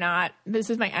true or not. This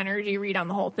is my energy read on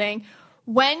the whole thing.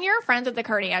 When you're friends with the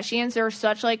Kardashians, they're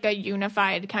such like a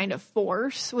unified kind of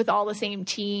force with all the same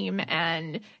team,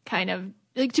 and kind of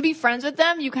like to be friends with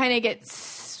them, you kind of get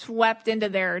swept into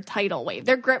their tidal wave.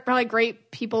 They're probably great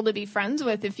people to be friends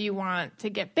with if you want to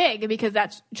get big, because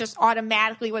that's just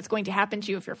automatically what's going to happen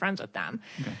to you if you're friends with them.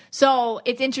 Okay. So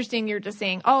it's interesting you're just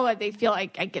saying, oh, they feel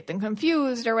like I get them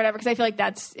confused or whatever, because I feel like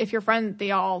that's, if you're friends,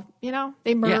 they all,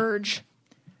 they merge.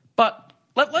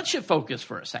 But let's shift focus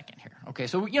for a second here. Okay,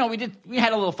 so we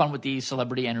had a little fun with these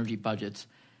celebrity energy budgets,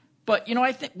 but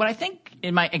I think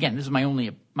this is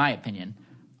my opinion.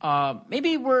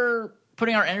 Maybe we're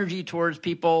putting our energy towards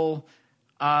people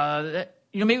that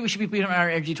maybe we should be putting our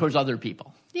energy towards other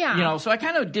people. Yeah. So I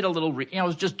kind of did a little, I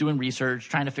was just doing research,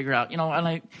 trying to figure out, and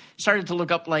I started to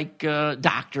look up like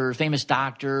famous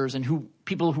doctors and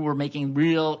people who were making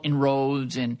real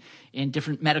inroads in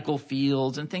different medical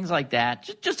fields and things like that,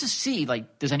 just to see,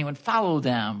 like, does anyone follow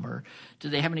them, or do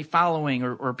they have any following,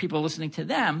 or people listening to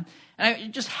them? And I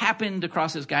just happened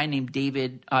across this guy named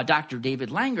Dr. David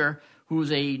Langer,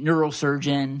 who's a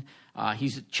neurosurgeon.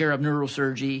 He's chair of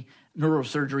neurosurgery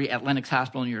at Lenox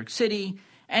Hospital in New York City.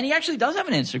 And he actually does have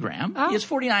an Instagram. Oh. He has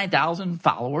 49,000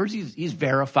 followers. He's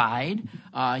verified.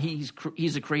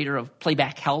 He's a creator of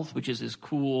Playback Health, which is this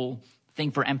cool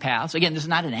thing for empaths. Again, this is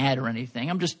not an ad or anything.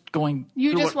 I'm just going.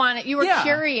 You were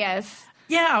curious.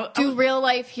 Yeah. Do real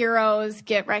life heroes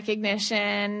get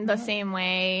recognition the same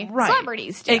way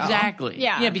celebrities do? Exactly.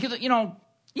 Yeah. Yeah, because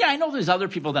I know there's other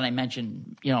people that I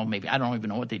mentioned. Maybe I don't even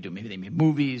know what they do. Maybe they make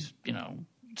movies.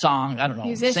 Song. I don't know.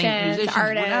 Musicians, artists,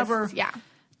 whatever. Yeah.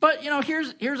 But,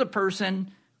 here's a person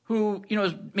who,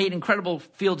 has made incredible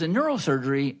fields in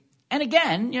neurosurgery. And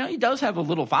again, he does have a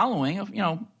little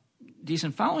following,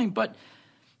 decent following. But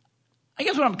I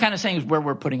guess what I'm kind of saying is where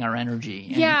we're putting our energy.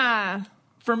 And yeah.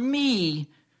 For me,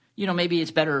 maybe it's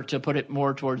better to put it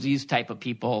more towards these type of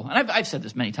people. And I've said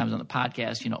this many times on the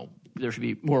podcast, there should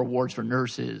be more awards for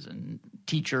nurses and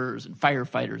teachers and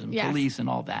firefighters and police and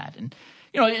all that. And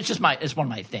it's one of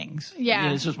my things.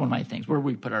 Yeah. It's just one of my things. Where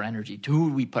we put our energy to,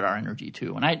 who we put our energy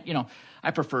to. And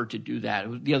I prefer to do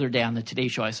that. The other day on the Today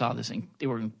Show, I saw this thing. They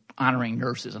were honoring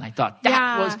nurses, and I thought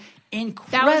that was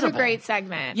incredible. That was a great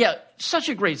segment. Yeah, such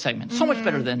a great segment. So much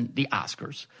better than the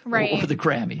Oscars or the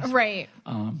Grammys. Right.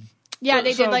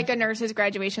 They did like a nurses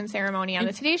graduation ceremony on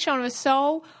the Today Show, and it was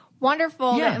so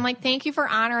wonderful. Yeah. And thank you for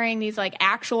honoring these like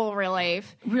actual real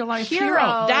life heroes.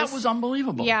 heroes. That was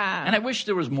unbelievable. Yeah. And I wish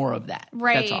there was more of that.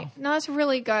 Right. That's all. No, that's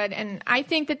really good. And I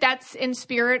think that that's in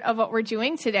spirit of what we're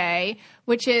doing today,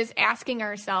 which is asking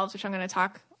ourselves, which I'm going to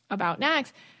talk about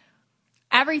next,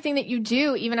 everything that you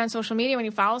do, even on social media, when you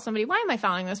follow somebody, why am I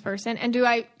following this person? And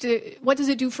what does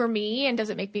it do for me? And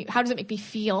how does it make me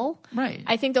feel? Right.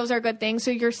 I think those are good things.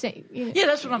 So you're saying,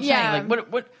 that's what I'm saying.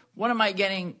 Like, what am I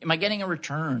getting? Am I getting a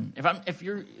return? If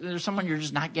there's someone you're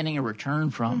just not getting a return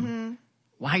from,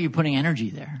 why are you putting energy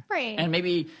there? Right. And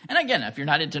again, if you're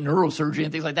not into neurosurgery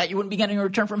and things like that, you wouldn't be getting a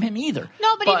return from him either.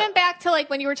 No, but even back to like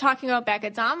when you were talking about back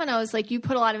at Domino's, like you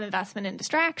put a lot of investment in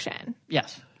distraction.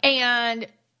 Yes. And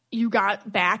you got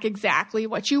back exactly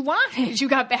what you wanted. You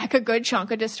got back a good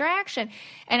chunk of distraction.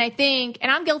 And I think,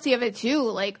 and I'm guilty of it too,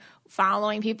 like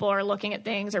following people or looking at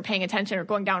things or paying attention or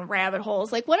going down rabbit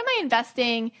holes. Like, what am I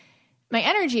investing my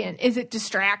energy in? Is it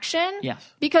distraction? Yes.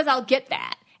 Because I'll get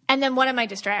that. And then what am I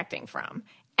distracting from?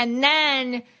 And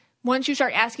then once you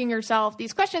start asking yourself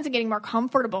these questions and getting more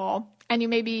comfortable, and you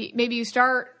maybe you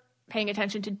start paying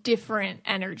attention to different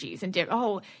energies and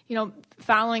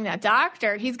following that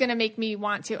doctor, he's going to make me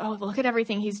want to, look at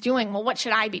everything he's doing. Well, what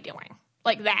should I be doing?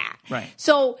 Like that. Right.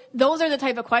 So those are the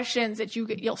type of questions that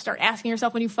you'll start asking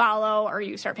yourself when you follow, or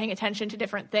you start paying attention to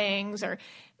different things,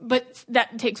 but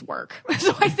that takes work.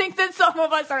 So I think that some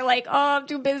of us are like, I'm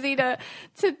too busy to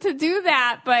do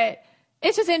that, but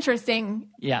it's just interesting.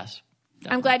 Yes.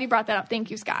 Definitely. I'm glad you brought that up.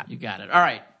 Thank you, Scott. You got it. All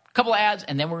right. A couple of ads,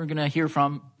 and then we're going to hear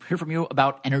from you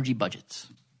about energy budgets.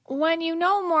 When you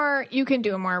know more, you can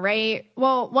do more, right?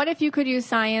 Well, what if you could use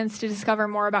science to discover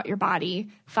more about your body,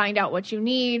 find out what you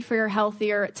need for your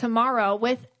healthier tomorrow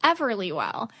with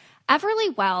Everlywell?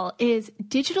 Everlywell is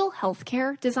digital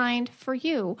healthcare designed for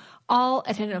you, all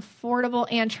at an affordable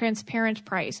and transparent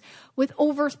price. With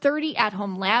over 30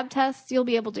 at-home lab tests, you'll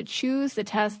be able to choose the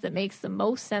test that makes the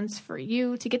most sense for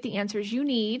you to get the answers you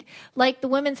need, like the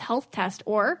women's health test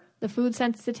or the food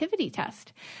sensitivity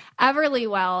test.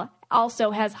 Everlywell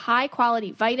also has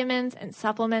high-quality vitamins and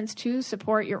supplements to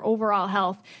support your overall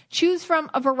health. Choose from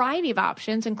a variety of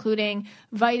options, including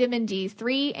vitamin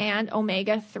D3 and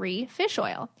omega-3 fish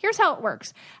oil. Here's how it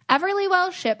works.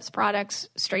 Everlywell ships products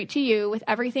straight to you with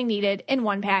everything needed in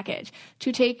one package.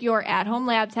 To take your at-home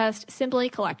lab test, simply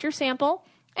collect your sample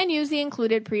and use the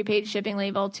included prepaid shipping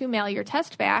label to mail your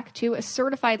test back to a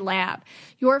certified lab.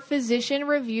 Your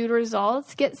physician-reviewed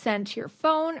results get sent to your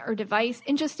phone or device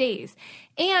in just days.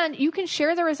 And you can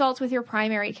share the results with your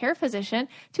primary care physician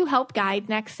to help guide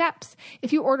next steps.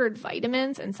 If you ordered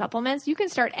vitamins and supplements, you can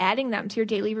start adding them to your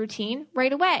daily routine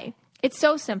right away. It's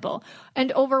so simple.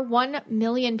 And over 1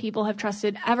 million people have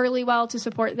trusted Everlywell to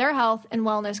support their health and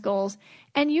wellness goals.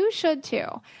 And you should too.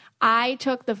 I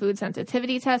took the food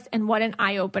sensitivity test, and what an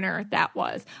eye-opener that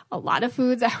was. A lot of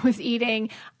foods I was eating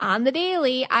on the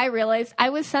daily, I realized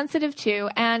I was sensitive to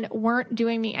and weren't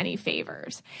doing me any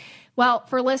favors. Well,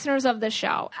 for listeners of the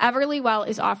show, Everlywell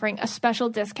is offering a special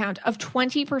discount of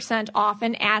 20% off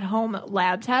an at-home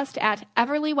lab test at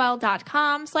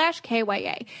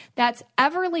everlywell.com/KYA. That's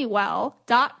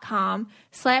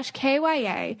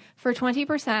everlywell.com/KYA for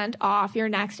 20% off your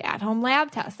next at-home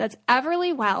lab test. That's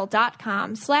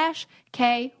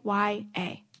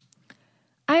everlywell.com/KYA.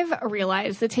 I've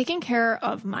realized that taking care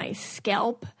of my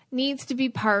scalp needs to be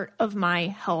part of my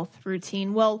health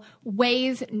routine. Well,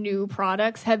 Ouai's new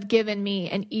products have given me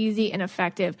an easy and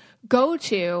effective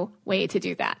go-to way to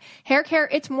do that. Hair care,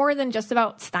 it's more than just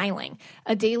about styling.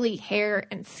 A daily hair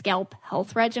and scalp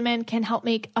health regimen can help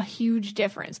make a huge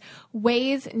difference.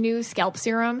 Ouai's new scalp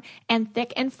serum and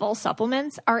thick and full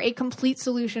supplements are a complete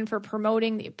solution for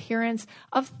promoting the appearance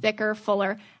of thicker,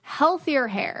 fuller, healthier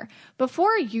hair.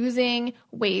 Before using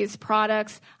Ouai's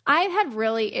products, I've had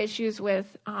really issues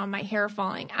with my hair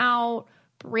falling out,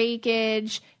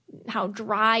 breakage, how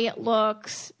dry it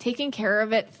looks, taking care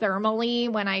of it thermally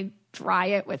when I dry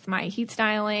it with my heat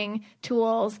styling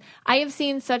tools. I have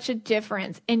seen such a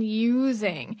difference in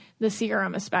using the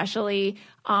serum, especially.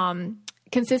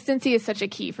 Consistency is such a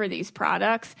key for these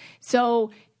products.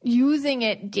 So using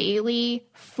it daily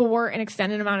for an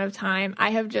extended amount of time,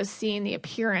 I have just seen the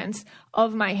appearance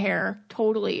of my hair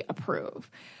totally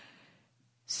improve.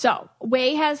 So,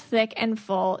 Ouai has thick and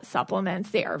full supplements.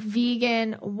 They are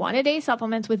vegan, one-a-day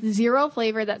supplements with zero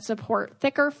flavor that support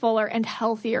thicker, fuller, and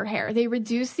healthier hair. They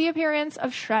reduce the appearance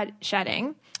of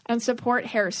shedding and support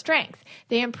hair strength.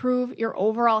 They improve your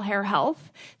overall hair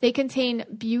health. They contain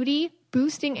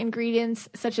beauty-boosting ingredients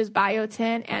such as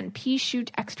biotin and pea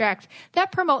shoot extract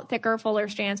that promote thicker, fuller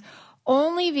strands.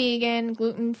 Only vegan,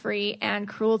 gluten-free, and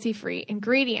cruelty-free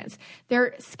ingredients.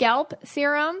 Their scalp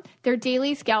serum, their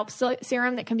daily scalp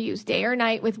serum that can be used day or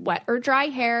night with wet or dry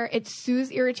hair. It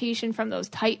soothes irritation from those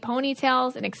tight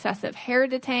ponytails and excessive hair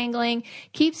detangling,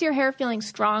 keeps your hair feeling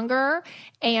stronger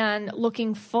and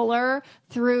looking fuller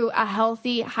through a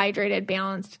healthy, hydrated,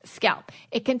 balanced scalp.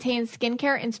 It contains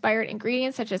skincare-inspired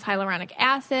ingredients such as hyaluronic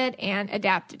acid and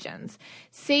adaptogens.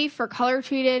 Safe for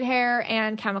color-treated hair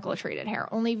and chemical-treated hair.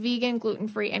 Only vegan,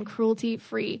 gluten-free, and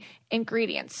cruelty-free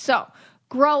ingredients. So,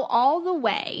 grow all the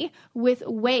way with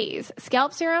Ouai's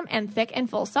scalp serum and thick and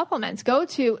full supplements. Go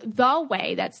to the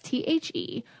Ouai, that's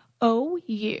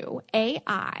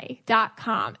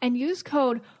TheOuai.com, and use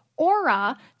code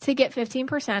AURA to get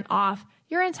 15% off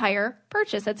your entire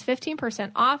purchase. That's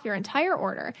 15% off your entire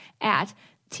order at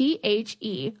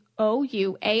TheOuai.com,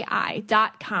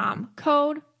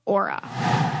 code AURA.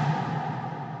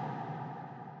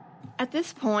 At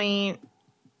this point,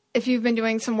 if you've been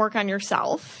doing some work on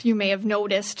yourself, you may have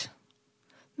noticed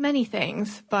many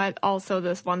things, but also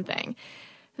this one thing,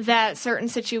 that certain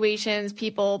situations,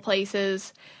 people,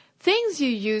 places, things you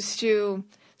used to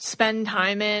spend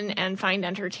time in and find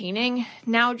entertaining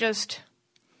now just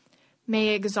may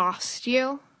exhaust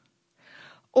you.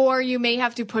 Or you may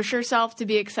have to push yourself to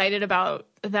be excited about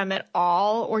them at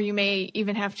all, or you may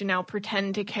even have to now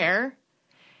pretend to care.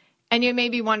 And you may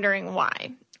be wondering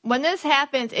why. When this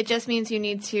happens, it just means you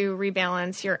need to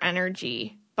rebalance your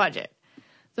energy budget.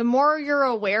 The more you're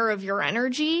aware of your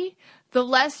energy, the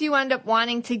less you end up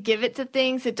wanting to give it to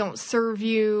things that don't serve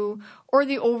you or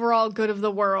the overall good of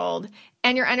the world.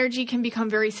 And your energy can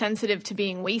become very sensitive to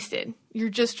being wasted. You're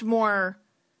just more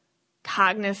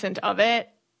cognizant of it,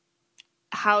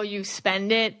 how you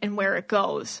spend it, and where it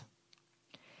goes.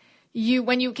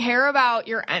 When you care about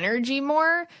your energy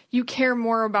more, you care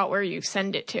more about where you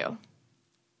send it to.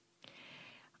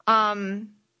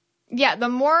 The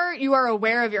more you are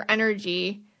aware of your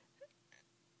energy,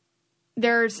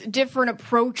 there's different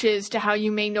approaches to how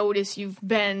you may notice you've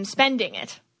been spending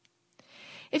it.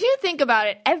 If you think about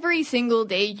it, every single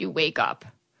day you wake up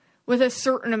with a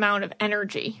certain amount of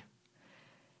energy.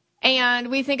 And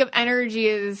we think of energy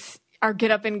as our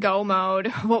get up and go mode,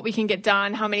 what we can get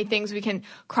done, how many things we can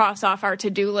cross off our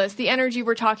to-do list. The energy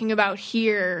we're talking about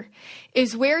here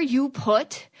is where you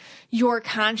put your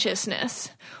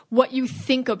consciousness, what you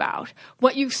think about,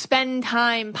 what you spend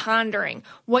time pondering,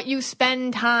 what you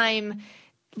spend time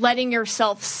letting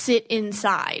yourself sit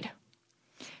inside.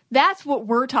 That's what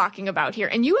we're talking about here.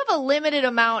 And you have a limited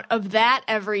amount of that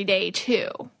every day too.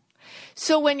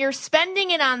 So when you're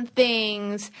spending it on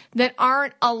things that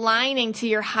aren't aligning to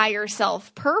your higher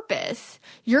self purpose,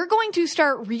 you're going to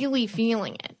start really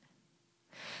feeling it.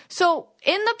 So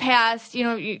in the past,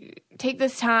 you take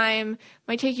this time,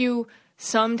 might take you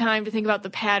some time to think about the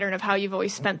pattern of how you've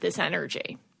always spent this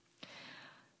energy.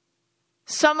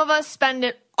 Some of us spend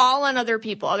it all on other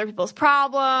people's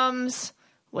problems,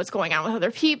 what's going on with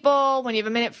other people. When you have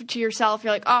a minute to yourself,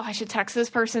 you're like, oh, I should text this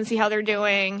person, see how they're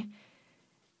doing.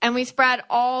 And we spread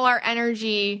all our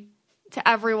energy to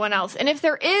everyone else. And if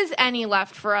there is any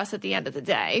left for us at the end of the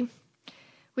day,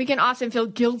 we can often feel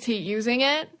guilty using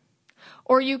it,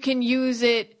 or you can use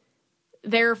it,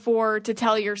 therefore, to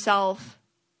tell yourself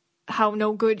how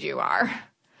no good you are.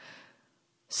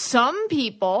 Some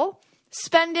people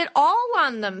spend it all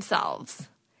on themselves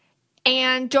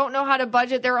and don't know how to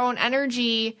budget their own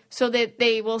energy so that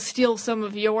they will steal some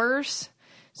of yours.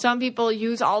 Some people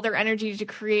use all their energy to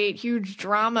create huge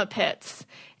drama pits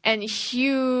and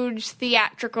huge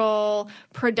theatrical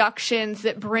productions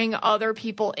that bring other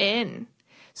people in.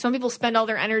 Some people spend all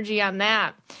their energy on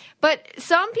that. But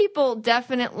some people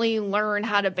definitely learn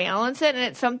how to balance it, and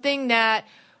it's something that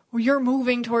you're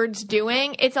moving towards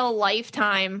doing. It's a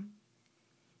lifetime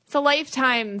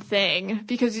thing,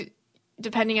 because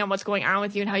depending on what's going on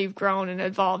with you and how you've grown and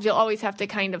evolved, you'll always have to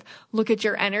kind of look at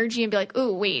your energy and be like,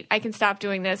 ooh, wait, I can stop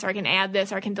doing this, or I can add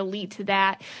this, or I can delete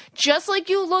that. Just like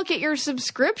you look at your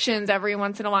subscriptions every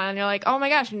once in a while and you're like, oh my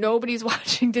gosh, nobody's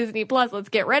watching Disney Plus, let's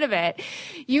get rid of it.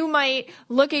 You might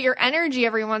look at your energy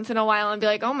every once in a while and be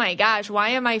like, oh my gosh, why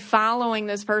am I following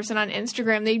this person on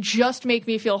Instagram? They just make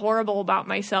me feel horrible about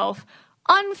myself.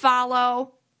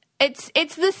 Unfollow.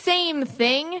 It's the same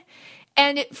thing.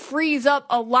 And it frees up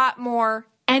a lot more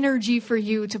energy for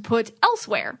you to put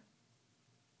elsewhere.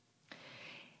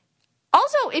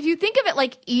 Also, if you think of it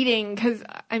like eating, because,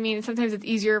 I mean, sometimes it's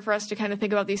easier for us to kind of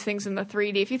think about these things in the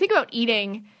 3D. If you think about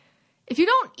eating, if you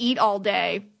don't eat all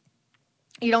day,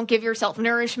 you don't give yourself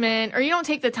nourishment, or you don't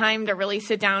take the time to really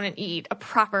sit down and eat a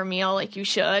proper meal like you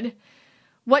should,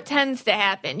 what tends to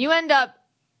happen? You end up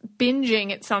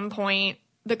binging at some point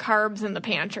the carbs in the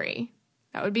pantry.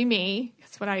 That would be me.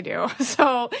 That's what I do.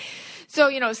 So,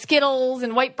 Skittles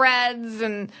and white breads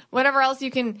and whatever else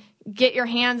you can get your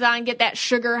hands on, get that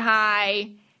sugar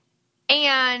high.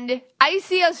 And I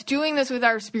see us doing this with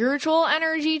our spiritual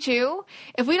energy too.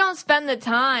 If we don't spend the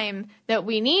time that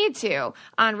we need to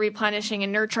on replenishing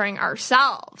and nurturing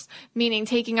ourselves, meaning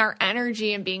taking our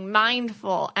energy and being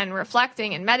mindful and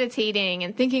reflecting and meditating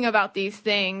and thinking about these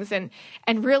things and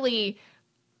really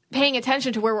paying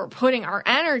attention to where we're putting our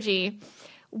energy,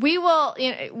 we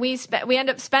end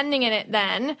up spending it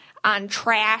then on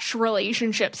trash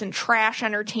relationships and trash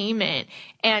entertainment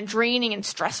and draining and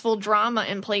stressful drama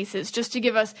in places just to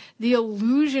give us the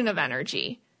illusion of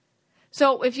energy.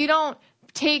 So if you don't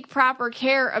take proper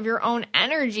care of your own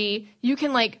energy, you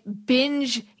can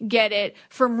binge get it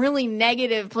from really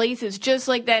negative places, just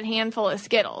like that handful of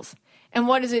Skittles. And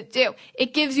what does it do?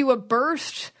 It gives you a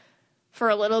burst for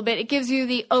a little bit. It gives you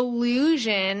the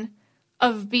illusion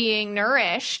of being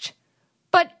nourished,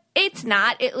 but it's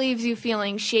not. It leaves you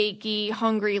feeling shaky,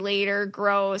 hungry later,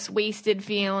 gross, wasted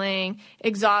feeling,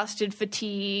 exhausted,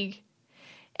 fatigue.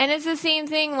 And it's the same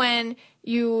thing when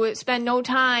you spend no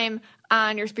time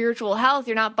on your spiritual health.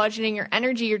 You're not budgeting your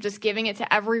energy. You're just giving it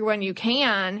to everyone you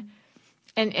can,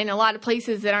 and in a lot of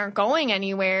places that aren't going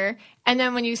anywhere. And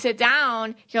then when you sit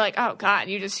down, you're like, oh God,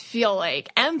 you just feel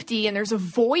empty, and there's a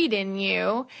void in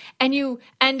you, and you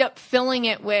end up filling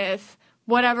it with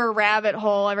whatever rabbit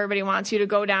hole everybody wants you to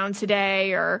go down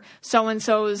today, or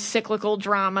so-and-so's cyclical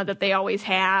drama that they always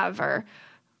have,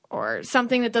 or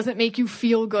something that doesn't make you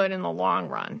feel good in the long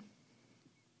run.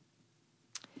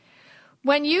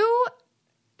 When you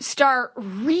start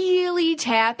really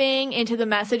tapping into the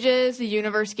messages the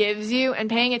universe gives you and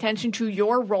paying attention to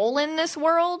your role in this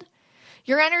world,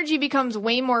 your energy becomes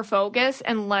way more focused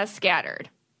and less scattered.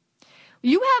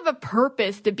 You have a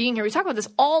purpose to being here. We talk about this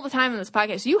all the time in this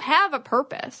podcast. You have a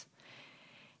purpose.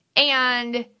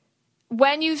 And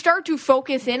when you start to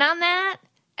focus in on that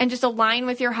and just align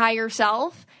with your higher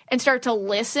self and start to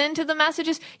listen to the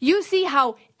messages, you see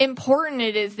how important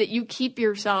it is that you keep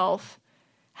yourself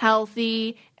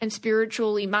healthy and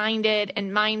spiritually minded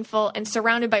and mindful and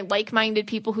surrounded by like-minded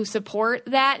people who support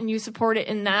that and you support it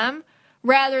in them,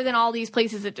 rather than all these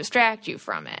places that distract you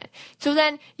from it. So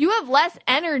then you have less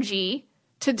energy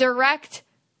to direct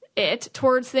it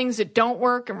towards things that don't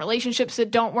work and relationships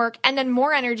that don't work, and then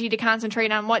more energy to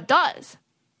concentrate on what does.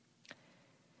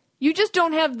 You just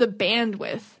don't have the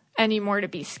bandwidth anymore to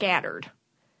be scattered.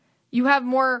 You have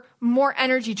more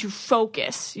energy to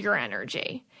focus your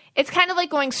energy. It's kind of like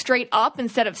going straight up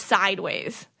instead of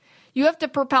sideways. You have to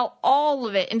propel all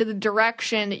of it into the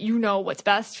direction that you know what's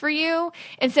best for you,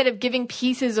 instead of giving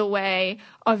pieces away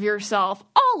of yourself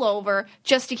all over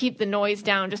just to keep the noise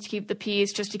down, just to keep the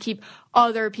peace, just to keep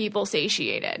other people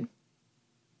satiated.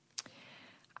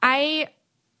 I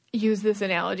use this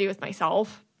analogy with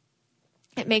myself.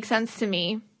 It makes sense to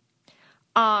me.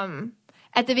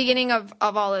 At the beginning of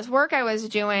all this work I was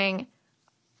doing,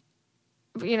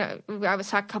 I was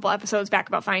talking a couple episodes back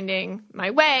about finding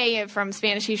my way from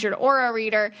Spanish teacher to Aura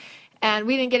reader, and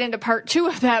we didn't get into part 2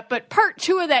 of that, but part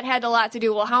 2 of that had a lot to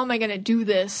do, well, how am I going to do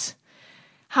this?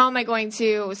 How am I going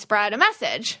to spread a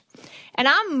message? And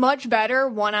I'm much better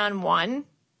one-on-one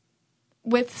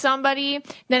with somebody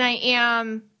than I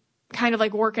am kind of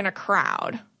like working a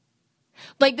crowd.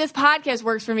 Like this podcast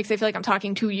works for me because I feel like I'm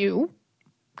talking to you,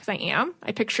 because I am.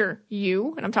 I picture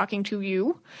you and I'm talking to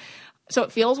you. So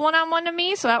it feels one-on-one to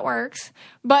me, so that works.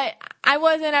 But I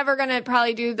wasn't ever going to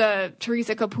probably do the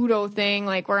Teresa Caputo thing,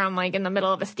 like where I'm like in the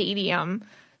middle of a stadium.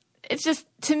 It's just,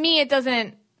 to me, it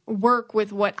doesn't work with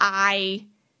the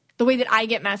way that I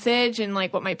get message and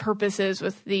like what my purpose is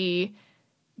with the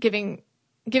giving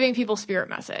people spirit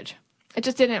message. It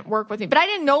just didn't work with me. But I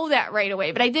didn't know that right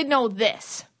away. But I did know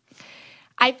this.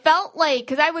 I felt like,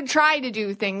 because I would try to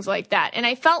do things like that, and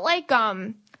I felt like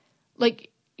when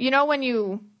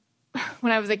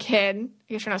I was a kid, I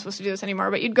guess you're not supposed to do this anymore,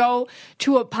 but you'd go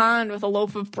to a pond with a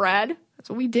loaf of bread. That's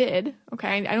what we did.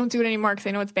 Okay. I don't do it anymore because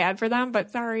I know it's bad for them, but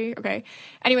sorry. Okay.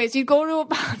 Anyways, you'd go to a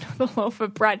pond with a loaf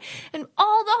of bread, and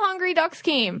all the hungry ducks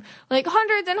came. Like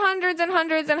hundreds and hundreds and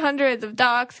hundreds and hundreds of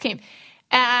ducks came.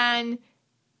 And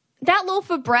that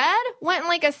loaf of bread went in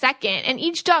like a second, and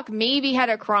each duck maybe had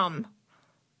a crumb.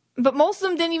 But most of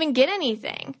them didn't even get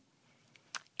anything.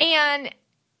 And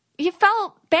you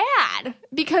felt bad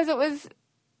because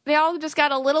they all just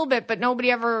got a little bit, but nobody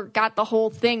ever got the whole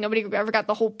thing. Nobody ever got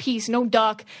the whole piece. No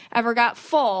duck ever got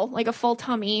full, like a full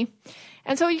tummy.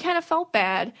 And so you kind of felt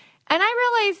bad. And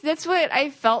I realized that's what I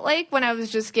felt like when I was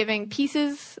just giving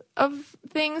pieces of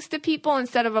things to people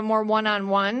instead of a more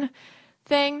one-on-one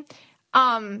thing.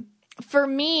 For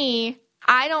me,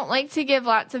 I don't like to give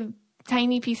lots of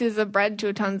tiny pieces of bread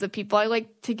to tons of people. I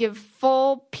like to give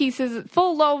full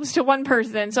loaves to one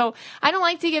person. So I don't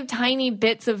like to give tiny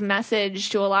bits of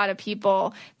message to a lot of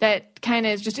people that kind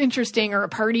of is just interesting or a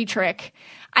party trick.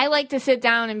 I like to sit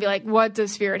down and be like, what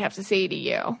does Spirit have to say to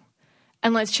you?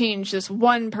 And let's change this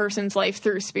one person's life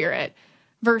through Spirit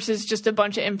versus just a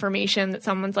bunch of information that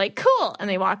someone's like, cool, and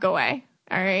they walk away.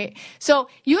 All right. So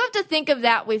you have to think of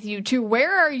that with you too.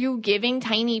 Where are you giving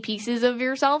tiny pieces of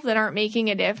yourself that aren't making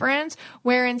a difference,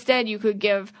 where instead you could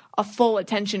give a full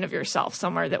attention of yourself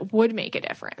somewhere that would make a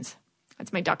difference?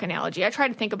 That's my duck analogy. I try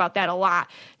to think about that a lot.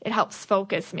 It helps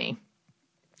focus me.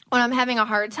 When I'm having a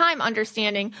hard time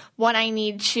understanding what I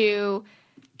need to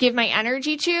give my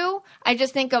energy to, I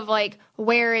just think of like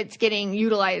where it's getting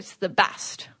utilized the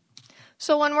best.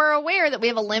 So when we're aware that we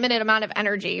have a limited amount of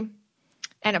energy,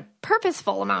 and a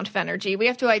purposeful amount of energy, we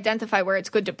have to identify where it's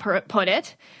good to put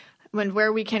it,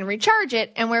 where we can recharge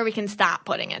it, and where we can stop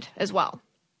putting it as well.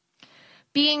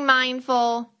 Being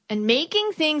mindful and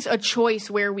making things a choice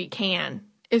where we can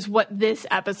is what this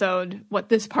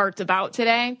part's about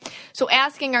today. So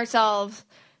asking ourselves,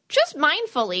 just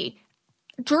mindfully,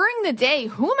 during the day,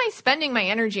 who am I spending my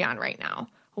energy on right now?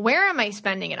 Where am I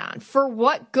spending it on? For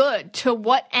what good? To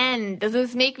what end? Does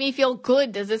this make me feel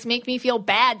good? Does this make me feel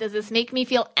bad? Does this make me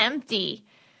feel empty?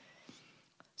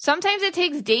 Sometimes it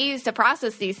takes days to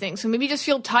process these things. So maybe you just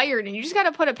feel tired and you just got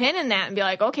to put a pin in that and be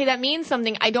like, okay, that means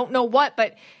something. I don't know what,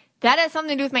 but that has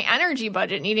something to do with my energy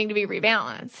budget needing to be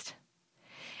rebalanced.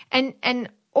 And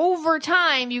over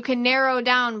time, you can narrow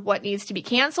down what needs to be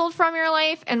canceled from your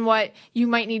life and what you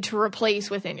might need to replace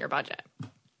within your budget.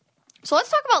 So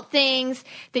let's talk about things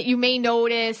that you may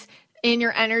notice in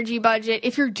your energy budget.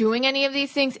 If you're doing any of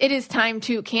these things, it is time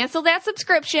to cancel that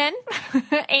subscription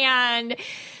and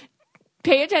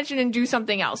pay attention and do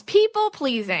something else. People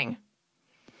pleasing.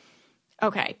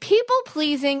 Okay, people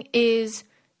pleasing is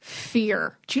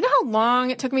fear. Do you know how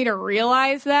long it took me to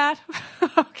realize that?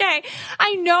 Okay,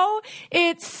 I know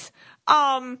it's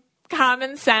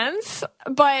common sense,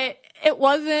 but it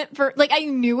wasn't for, like, I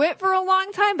knew it for a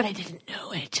long time, but I didn't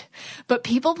know it. But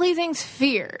people pleasing's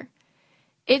fear.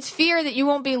 It's fear that you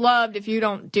won't be loved if you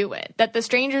don't do it. That the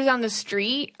strangers on the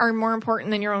street are more important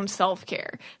than your own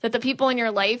self-care. That the people in your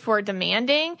life who are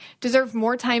demanding deserve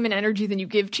more time and energy than you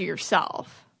give to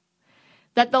yourself.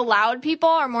 That the loud people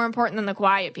are more important than the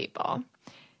quiet people.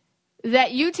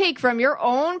 That you take from your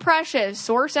own precious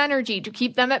source energy to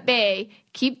keep them at bay,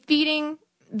 keep feeding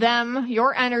them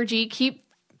your energy, keep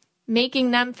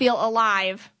making them feel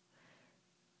alive.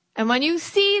 And when you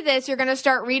see this, you're going to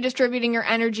start redistributing your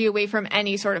energy away from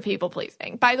any sort of people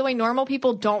pleasing. By the way, normal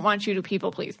people don't want you to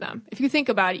people please them. If you think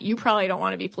about it, you probably don't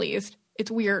want to be pleased.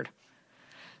 It's weird.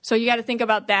 So you got to think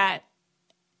about that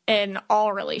in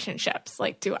all relationships.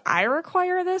 Like, do I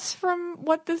require this from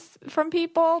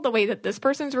people the way that this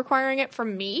person's requiring it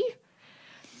from me?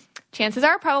 Chances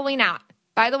are probably not.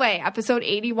 By the way, episode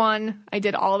 81, I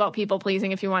did all about people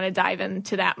pleasing if you want to dive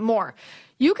into that more.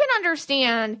 You can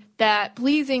understand that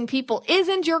pleasing people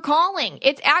isn't your calling.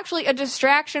 It's actually a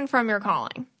distraction from your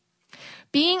calling.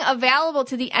 Being available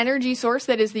to the energy source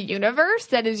that is the universe,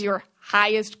 that is your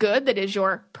highest good, that is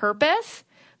your purpose,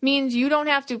 means you don't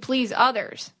have to please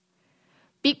others.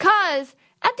 Because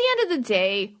at the end of the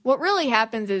day, what really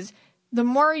happens is the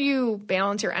more you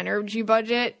balance your energy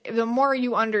budget, the more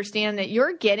you understand that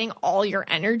you're getting all your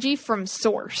energy from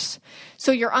source.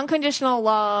 So your unconditional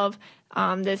love,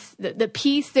 the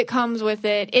peace that comes with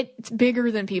it, it's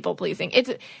bigger than people pleasing.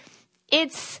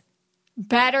 It's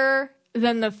better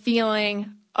than the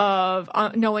feeling of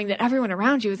knowing that everyone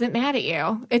around you isn't mad at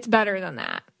you. It's better than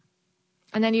that.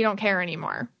 And then you don't care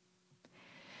anymore.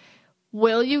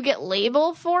 Will you get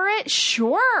labeled for it?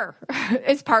 Sure.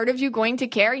 Is part of you going to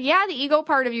care? Yeah, the ego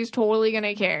part of you is totally going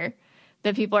to care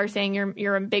that people are saying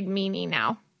you're a big meanie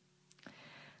now.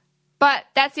 But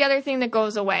that's the other thing that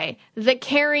goes away. The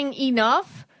caring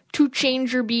enough to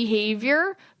change your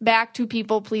behavior back to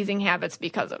people-pleasing habits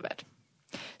because of it.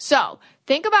 So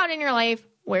think about in your life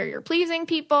where you're pleasing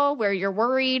people, where you're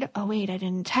worried, oh, wait, I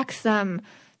didn't text them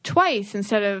twice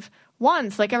instead of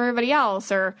once like everybody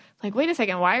else, or like, wait a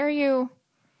second, why are you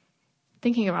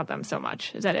thinking about them so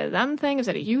much? Is that a them thing? Is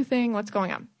that a you thing? What's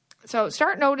going on? So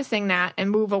start noticing that and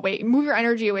move your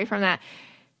energy away from that.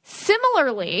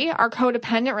 Similarly, our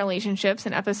codependent relationships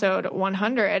in episode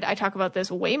 100, I talk about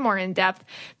this way more in depth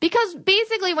because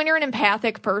basically when you're an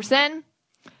empathic person,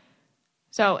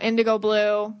 so indigo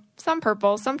blue, some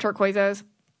purple, some turquoises,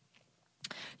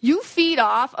 you feed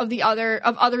off of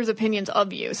others' opinions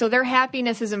of you. So their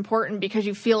happiness is important because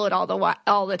you feel it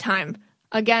all the time.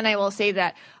 Again, I will say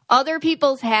that other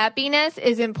people's happiness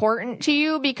is important to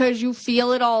you because you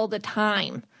feel it all the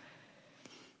time.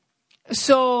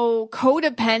 So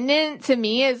codependent to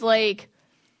me is like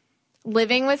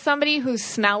living with somebody who's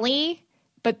smelly,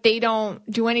 but they don't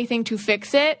do anything to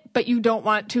fix it, but you don't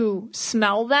want to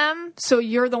smell them. So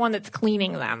you're the one that's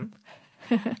cleaning them.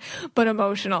 But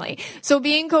emotionally. So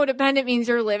being codependent means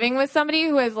you're living with somebody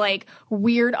who has like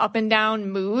weird up and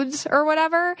down moods or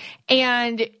whatever,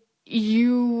 and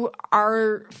you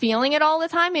are feeling it all the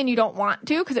time and you don't want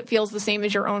to because it feels the same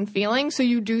as your own feelings. So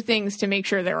you do things to make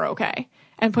sure they're okay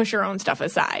and push your own stuff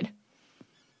aside.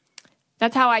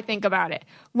 That's how I think about it.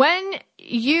 When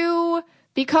you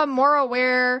become more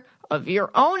aware of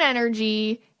your own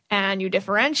energy and you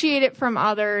differentiate it from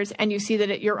others, and you see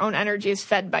that your own energy is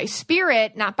fed by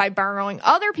spirit, not by borrowing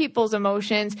other people's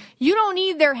emotions, you don't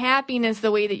need their happiness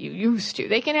the way that you used to.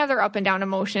 They can have their up and down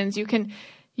emotions.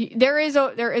 There is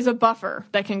a buffer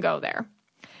that can go there.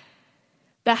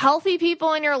 The healthy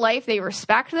people in your life, they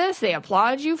respect this. They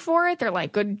applaud you for it. They're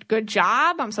like, good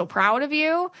job. I'm so proud of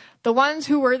you. The ones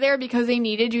who were there because they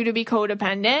needed you to be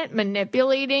codependent,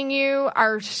 manipulating you,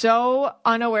 are so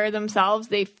unaware themselves.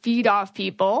 They feed off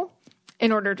people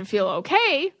in order to feel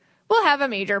okay, will have a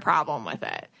major problem with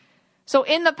it. So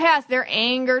in the past, their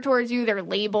anger towards you, their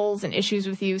labels and issues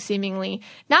with you, seemingly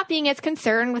not being as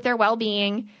concerned with their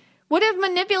well-being, would have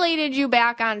manipulated you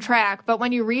back on track. But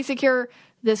when you resecure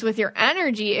this with your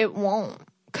energy, it won't.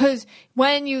 Because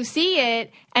when you see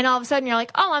it and all of a sudden you're like,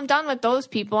 oh, I'm done with those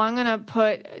people, I'm going to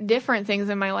put different things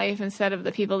in my life instead of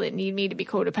the people that need me to be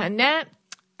codependent,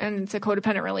 and it's a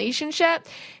codependent relationship,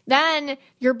 then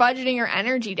you're budgeting your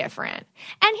energy different.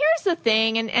 And here's the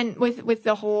thing, and with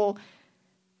the whole,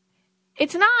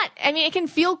 it's not, I mean, it can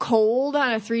feel cold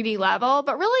on a 3D level,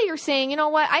 but really you're saying, you know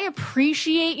what, I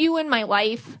appreciate you in my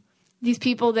life, these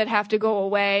people that have to go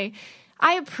away.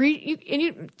 I appreciate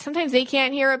you, sometimes they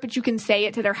can't hear it, but you can say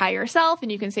it to their higher self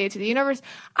and you can say it to the universe.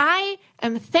 I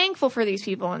am thankful for these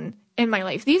people in my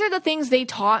life. These are the things they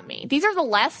taught me. These are the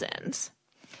lessons.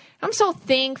 I'm so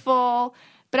thankful,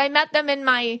 but I met them in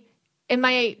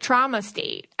my trauma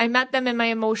state. I met them in my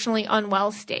emotionally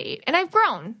unwell state, and I've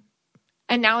grown.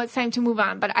 And now it's time to move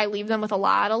on, but I leave them with a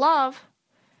lot of love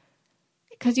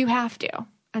because you have to.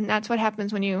 And that's what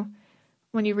happens when you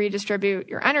redistribute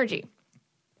your energy.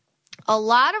 A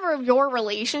lot of your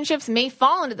relationships may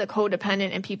fall into the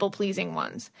codependent and people-pleasing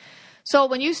ones. So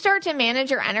when you start to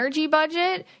manage your energy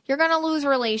budget, you're going to lose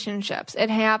relationships. It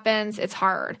happens. It's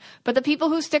hard. But the people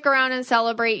who stick around and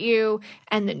celebrate you,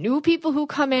 and the new people who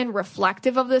come in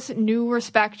reflective of this new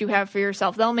respect you have for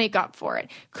yourself, they'll make up for it.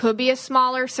 Could be a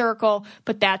smaller circle,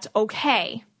 but that's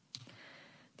okay.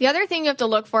 The other thing you have to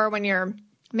look for when you're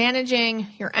managing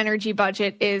your energy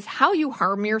budget is how you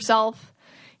harm yourself.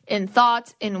 in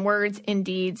thoughts, in words, in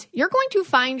deeds, you're going to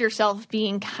find yourself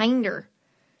being kinder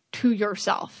to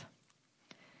yourself.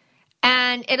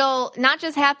 And it'll not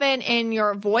just happen in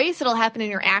your voice, it'll happen in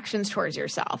your actions towards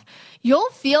yourself. You'll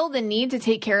feel the need to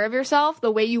take care of yourself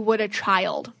the way you would a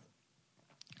child.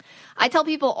 I tell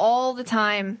people all the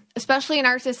time, especially in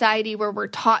our society where we're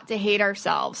taught to hate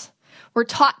ourselves. We're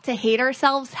taught to hate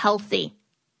ourselves healthy.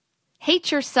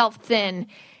 Hate yourself thin.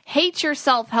 Hate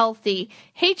yourself healthy.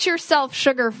 Hate yourself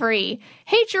sugar-free.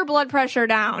 Hate your blood pressure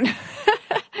down.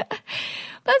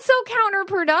 That's so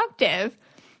counterproductive.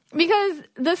 Because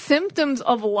the symptoms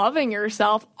of loving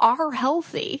yourself are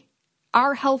healthy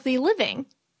living.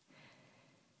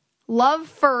 Love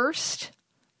first,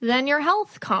 then your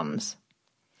health comes.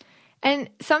 And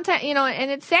sometimes,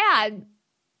 and it's sad,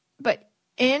 but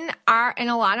in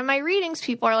a lot of my readings,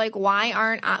 people are like,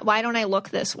 why don't I look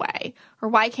this way? Or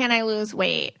why can't I lose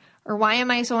weight? Or why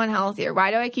am I so unhealthy? Or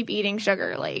why do I keep eating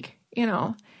sugar?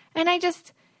 And I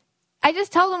just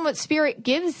tell them what spirit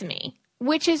gives me,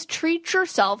 which is treat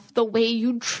yourself the way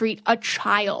you'd treat a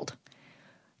child.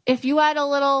 If you had a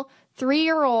little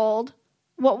 3-year-old,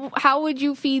 how would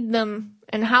you feed them?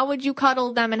 And how would you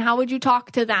cuddle them? And how would you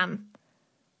talk to them?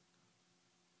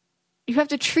 You have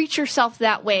to treat yourself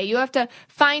that way. You have to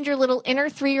find your little inner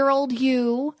 3-year-old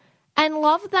you and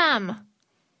love them.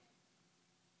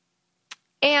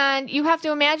 And you have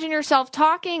to imagine yourself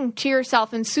talking to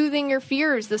yourself and soothing your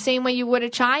fears the same way you would a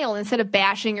child. Instead of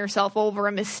bashing yourself over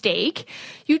a mistake,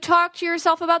 you talk to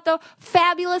yourself about the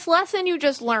fabulous lesson you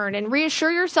just learned and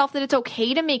reassure yourself that it's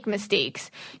okay to make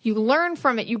mistakes. You learn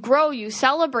from it, you grow, you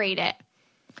celebrate it.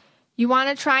 You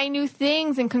want to try new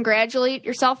things and congratulate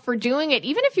yourself for doing it.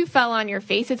 Even if you fell on your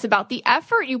face, it's about the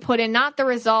effort you put in, not the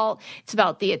result. It's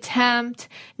about the attempt,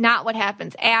 not what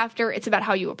happens after. It's about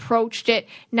how you approached it,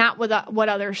 not what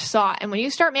others saw. And when you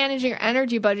start managing your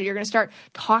energy budget, you're going to start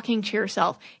talking to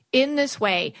yourself in this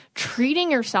way,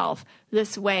 treating yourself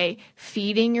this way,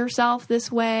 feeding yourself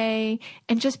this way,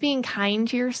 and just being kind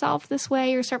to yourself this way.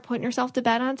 You're going to start putting yourself to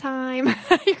bed on time.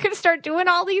 You're going to start doing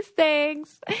all these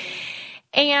things.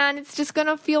 And it's just going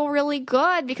to feel really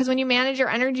good because when you manage your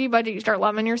energy budget, you start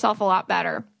loving yourself a lot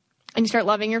better. And you start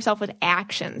loving yourself with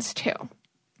actions too.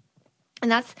 And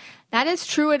that is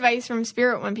true advice from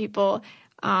spirit when people,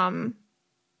 when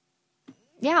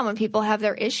people have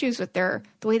their issues with the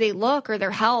way they look or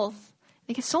their health.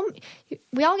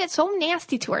 We all get so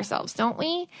nasty to ourselves, don't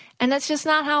we? And that's just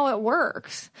not how it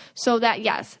works. So that,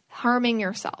 yes, harming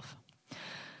yourself.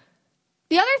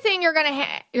 The other thing you're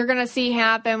gonna see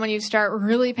happen when you start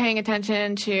really paying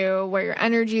attention to where your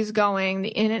energy is going, the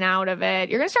in and out of it,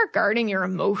 you're gonna start guarding your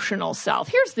emotional self.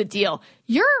 Here's the deal: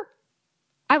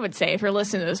 I would say, if you're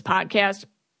listening to this podcast,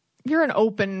 you're an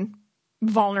open,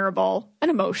 vulnerable,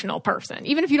 and emotional person.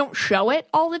 Even if you don't show it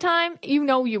all the time, you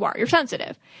know you are. You're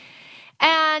sensitive,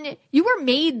 and you were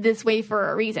made this way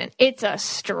for a reason. It's a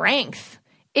strength.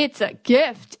 It's a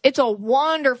gift. It's a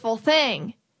wonderful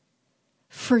thing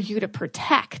for you to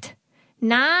protect,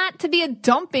 not to be a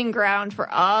dumping ground for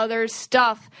other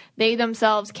stuff they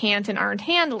themselves can't and aren't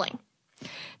handling.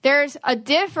 There's a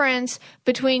difference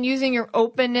between using your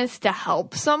openness to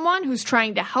help someone who's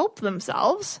trying to help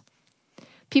themselves,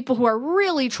 people who are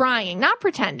really trying, not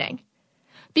pretending.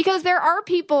 Because there are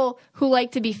people who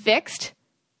like to be fixed,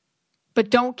 but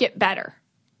don't get better.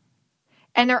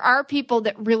 And there are people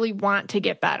that really want to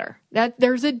get better.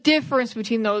 There's a difference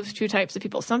between those two types of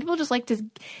people. Some people just like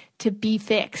to be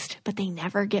fixed, but they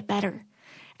never get better.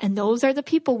 And those are the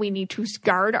people we need to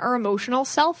guard our emotional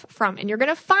self from. And you're going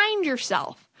to find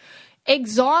yourself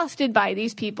exhausted by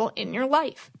these people in your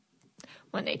life.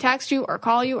 When they text you or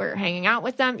call you or you're hanging out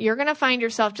with them, you're going to find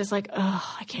yourself just like,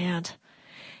 oh, I can't.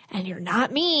 And you're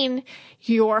not mean.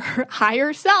 Your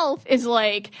higher self is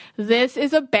like, this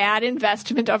is a bad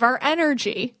investment of our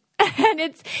energy.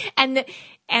 And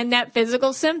that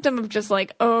physical symptom of just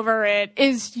like over it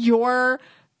is your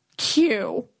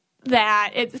cue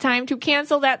that it's time to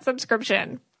cancel that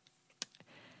subscription.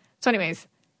 So anyways,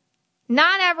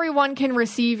 not everyone can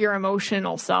receive your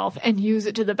emotional self and use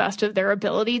it to the best of their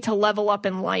ability to level up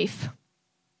in life.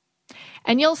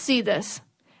 And you'll see this.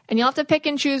 And you'll have to pick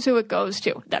and choose who it goes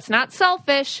to. That's not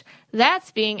selfish.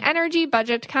 That's being energy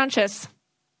budget conscious.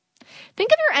 Think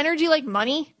of your energy like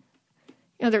money.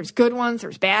 There's good ones,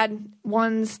 there's bad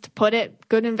ones, to put it.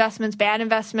 Good investments, bad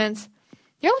investments.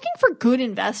 You're looking for good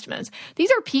investments.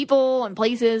 These are people and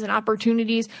places and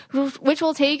opportunities which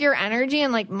will take your energy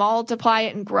and like multiply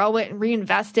it and grow it and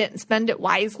reinvest it and spend it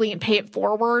wisely and pay it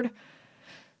forward.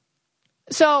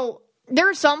 So there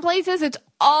are some places it's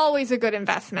always a good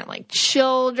investment, like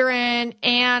children,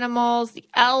 animals, the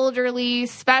elderly,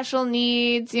 special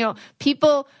needs,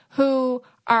 people who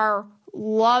are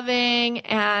loving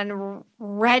and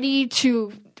ready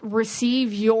to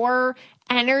receive your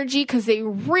energy because they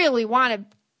really want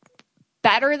to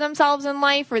better themselves in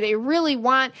life, or they really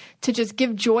want to just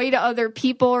give joy to other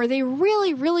people, or they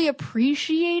really, really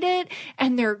appreciate it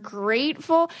and they're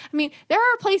grateful. I mean, there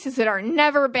are places that are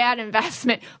never bad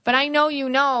investment, but I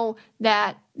know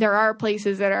that there are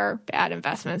places that are bad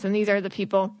investments, and these are the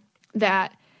people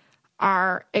that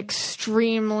are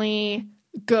extremely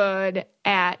good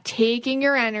at taking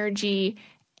your energy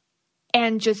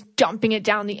and just dumping it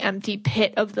down the empty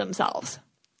pit of themselves.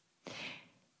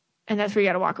 And that's where you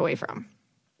got to walk away from.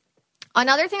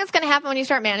 Another thing that's going to happen when you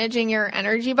start managing your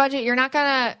energy budget, you're not going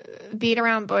to beat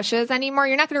around bushes anymore.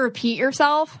 You're not going to repeat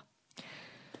yourself.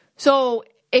 So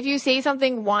if you say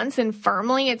something once and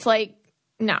firmly, it's like,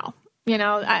 no,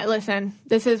 listen,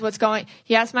 this is what's going.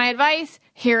 You asked my advice.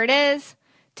 Here it is.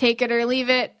 Take it or leave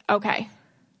it. Okay.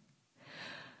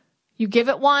 You give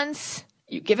it once.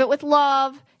 You give it with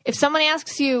love. If someone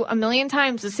asks you a million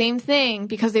times the same thing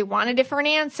because they want a different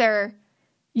answer,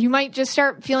 you might just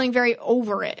start feeling very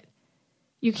over it.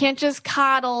 You can't just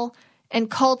coddle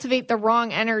and cultivate the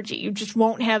wrong energy. You just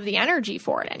won't have the energy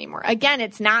for it anymore. Again,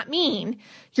 it's not mean.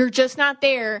 You're just not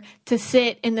there to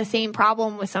sit in the same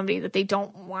problem with somebody that they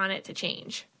don't want it to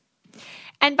change.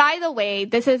 And by the way,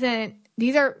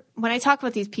 when I talk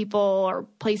about these people or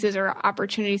places or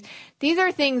opportunities, these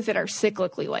are things that are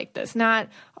cyclically like this, not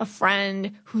a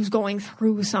friend who's going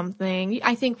through something.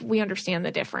 I think we understand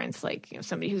the difference, like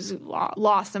somebody who's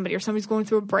lost somebody, or somebody's going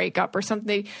through a breakup, or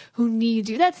somebody who needs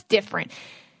you. That's different,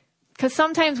 because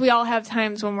sometimes we all have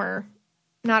times when we're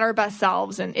not our best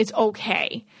selves, and it's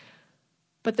okay.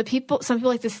 But some people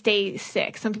like to stay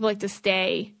sick. Some people like to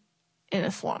stay in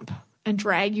a slump and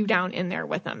drag you down in there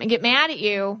with them and get mad at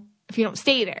you if you don't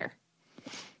stay there.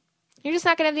 You're just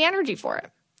not going to have the energy for it.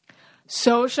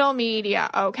 Social media.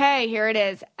 Okay, here it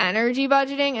is. Energy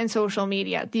budgeting and social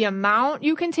media. The amount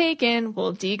you can take in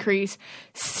will decrease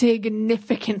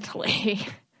significantly.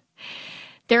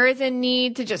 There is a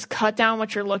need to just cut down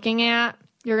what you're looking at.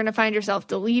 You're going to find yourself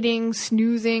deleting,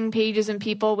 snoozing pages and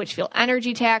people which feel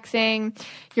energy taxing.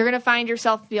 You're going to find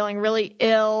yourself feeling really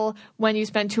ill when you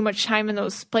spend too much time in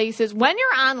those places. When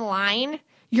you're online,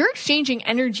 you're exchanging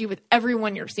energy with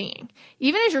everyone you're seeing.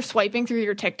 Even as you're swiping through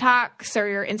your TikToks or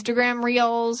your Instagram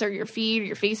reels or your feed or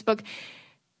your Facebook,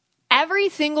 every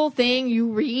single thing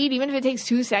you read, even if it takes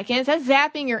 2 seconds, that's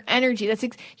zapping your energy.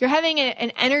 You're having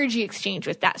an energy exchange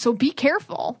with that. So be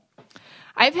careful.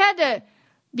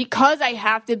 Because I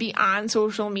have to be on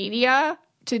social media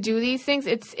to do these things,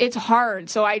 it's hard.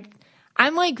 So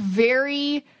I'm like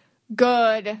very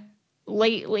good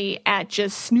lately at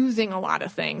just snoozing a lot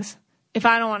of things if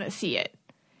I don't want to see it.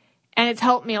 And it's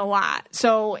helped me a lot.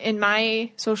 So in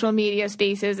my social media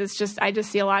spaces, I just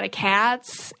see a lot of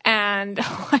cats and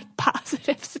like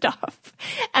positive stuff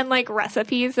and like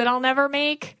recipes that I'll never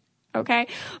make. Okay.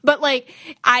 But like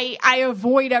I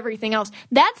avoid everything else.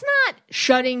 That's not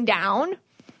shutting down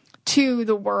to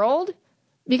the world,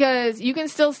 because you can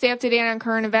still stay up to date on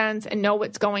current events and know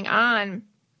what's going on.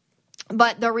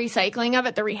 But the recycling of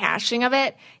it, the rehashing of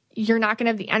it, you're not going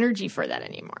to have the energy for that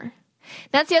anymore.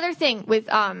 That's the other thing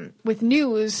with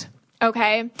news,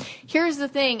 okay? Here's the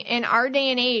thing. In our day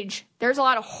and age, there's a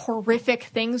lot of horrific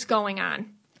things going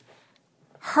on.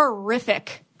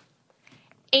 Horrific.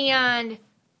 And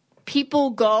people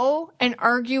go and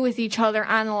argue with each other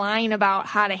online about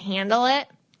how to handle it.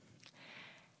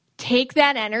 Take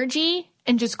that energy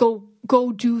and just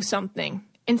go do something.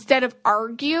 Instead of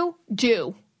argue,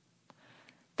 do.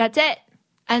 That's it.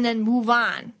 And then move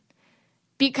on.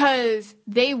 Because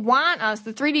they want us,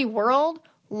 the 3D world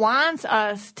wants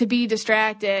us to be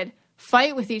distracted,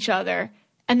 fight with each other,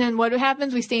 and then what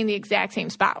happens? We stay in the exact same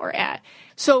spot we're at.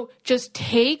 So just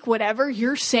take whatever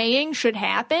you're saying should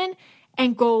happen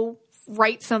and go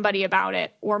write somebody about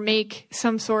it or make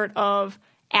some sort of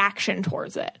action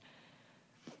towards it.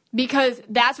 Because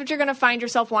that's what you're going to find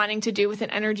yourself wanting to do with an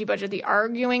energy budget. The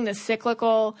arguing, the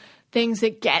cyclical things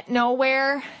that get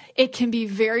nowhere, it can be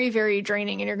very, very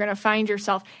draining. And you're going to find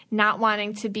yourself not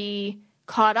wanting to be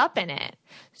caught up in it.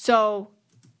 So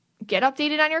get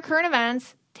updated on your current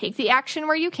events, take the action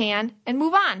where you can, and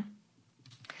move on.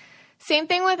 Same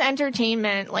thing with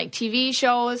entertainment, like TV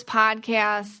shows,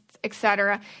 podcasts.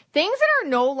 etc. Things that are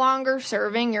no longer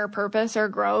serving your purpose or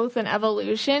growth and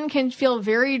evolution can feel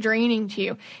very draining to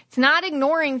you. It's not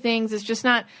ignoring things. It's just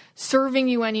not serving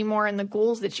you anymore in the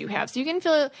goals that you have. So you can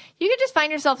just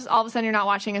find yourself all of a sudden you're not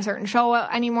watching a certain show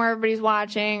anymore everybody's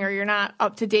watching, or you're not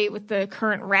up to date with the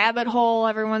current rabbit hole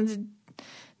everyone's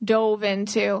dove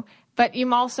into, but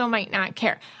you also might not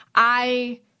care.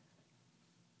 I'm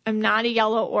not a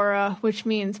yellow aura, which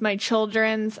means my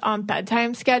children's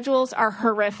bedtime schedules are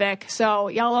horrific. So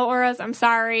yellow auras, I'm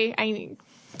sorry. I need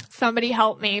somebody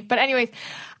help me. But anyways,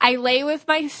 I lay with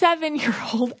my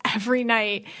 7-year-old every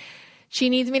night. She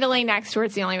needs me to lay next to her.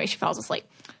 It's the only way she falls asleep.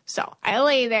 So I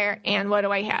lay there, and what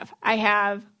do I have? I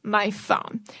have my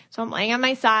phone. So I'm laying on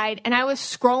my side, and I was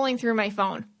scrolling through my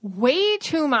phone way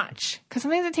too much, because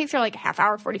sometimes it takes her like a half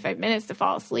hour, 45 minutes to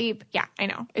fall asleep. Yeah, I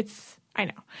know. I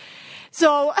know.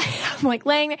 So I'm like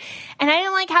laying there, and I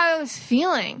didn't like how I was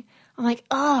feeling. I'm like,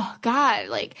 oh God,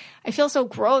 like I feel so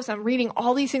gross. I'm reading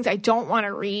all these things I don't want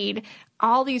to read.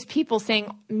 All these people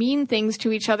saying mean things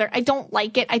to each other. I don't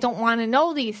like it. I don't want to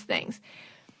know these things.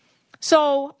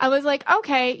 So I was like,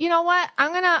 okay, you know what?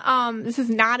 I'm going to, this is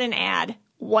not an ad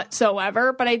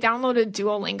whatsoever, but I downloaded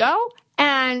Duolingo,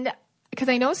 and because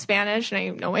I know Spanish and I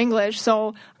know English, so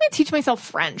I'm going to teach myself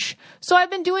French. So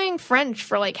I've been doing French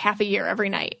for like half a year every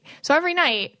night. So every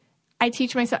night I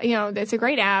teach myself, it's a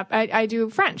great app. I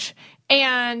do French,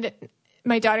 and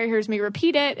my daughter hears me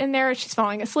repeat it in there. She's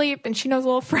falling asleep and she knows a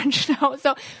little French now.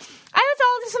 So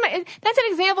that's an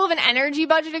example of an energy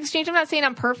budget exchange. I'm not saying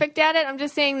I'm perfect at it. I'm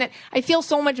just saying that I feel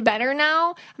so much better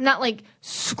now. I'm not like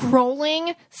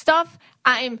scrolling stuff.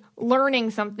 I'm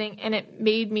learning something, and it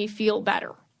made me feel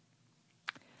better.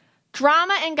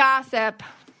 Drama and gossip,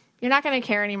 you're not going to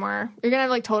care anymore. You're going to have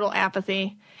like total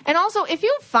apathy. And also, if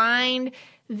you find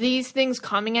these things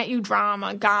coming at you,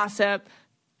 drama, gossip,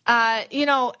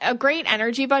 a great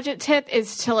energy budget tip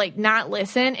is to like not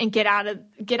listen and get out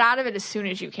of it as soon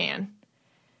as you can.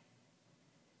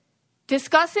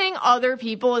 Discussing other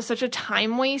people is such a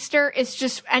time waster. It's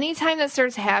just anytime that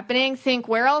starts happening, think,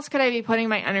 where else could I be putting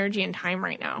my energy and time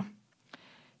right now?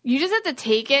 You just have to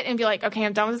take it and be like, okay,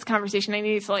 I'm done with this conversation. I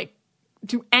need to like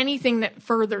do anything that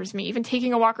furthers me. Even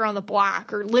taking a walk around the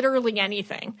block or literally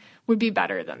anything would be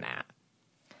better than that,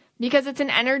 because it's an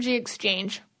energy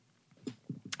exchange,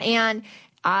 and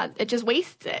it just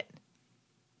wastes it.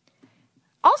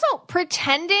 Also,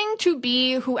 pretending to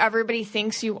be who everybody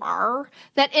thinks you are,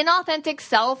 that inauthentic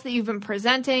self that you've been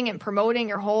presenting and promoting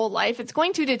your whole life, it's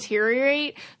going to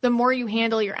deteriorate the more you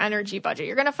handle your energy budget.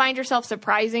 You're going to find yourself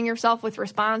surprising yourself with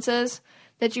responses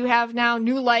that you have now,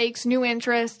 new likes, new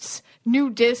interests, new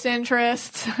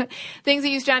disinterests, things that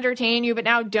used to entertain you but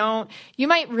now don't. You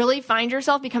might really find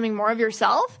yourself becoming more of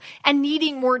yourself and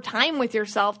needing more time with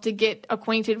yourself to get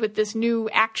acquainted with this new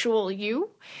actual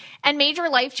you. And major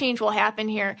life change will happen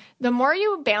here. The more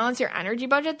you balance your energy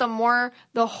budget, the more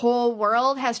the whole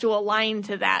world has to align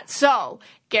to that. So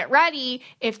get ready.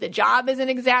 If the job isn't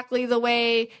exactly the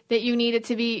way that you need it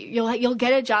to be, you'll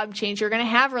get a job change. You're going to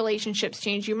have relationships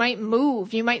change. You might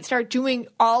move. You might start doing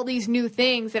all these new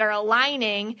things that are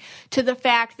aligning to the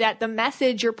fact that the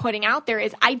message you're putting out there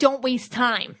is, I don't waste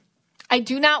time. I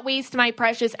do not waste my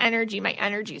precious energy. My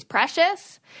energy is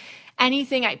precious.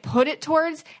 Anything I put it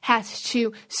towards has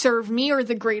to serve me or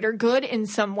the greater good in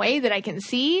some way that I can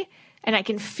see and I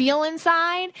can feel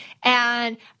inside.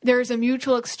 And there's a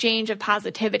mutual exchange of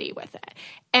positivity with it.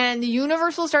 And the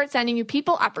universe will start sending you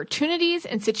people, opportunities,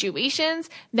 and situations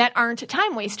that aren't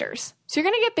time wasters. So you're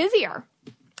going to get busier,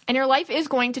 and your life is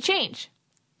going to change.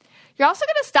 You're also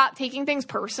going to stop taking things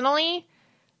personally.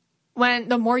 When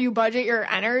the more you budget your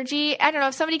energy, I don't know,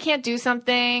 if somebody can't do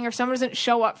something or someone doesn't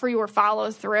show up for you or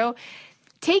follows through,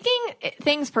 taking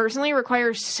things personally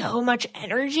requires so much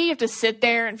energy. You have to sit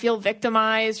there and feel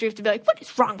victimized. You have to be like, what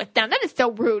is wrong with them? That is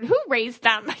so rude. Who raised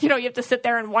them? You have to sit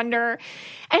there and wonder.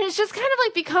 And it's just kind of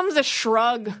like becomes a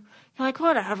shrug. You're like,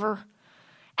 whatever.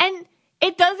 And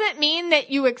it doesn't mean that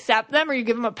you accept them or you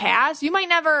give them a pass.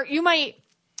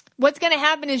 What's going to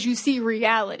happen is you see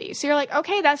reality. So you're like,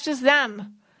 okay, that's just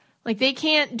them. Like, they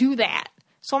can't do that.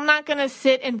 So I'm not going to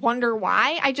sit and wonder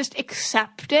why. I just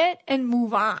accept it and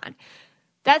move on.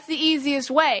 That's the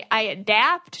easiest way. I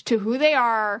adapt to who they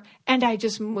are, and I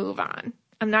just move on.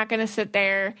 I'm not going to sit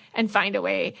there and find a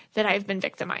way that I've been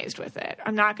victimized with it.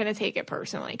 I'm not going to take it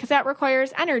personally, because that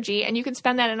requires energy, and you can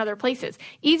spend that in other places.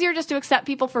 Easier just to accept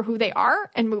people for who they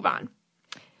are and move on.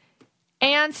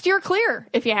 And steer clear,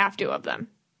 if you have to, of them.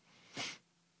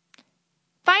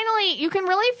 Finally, you can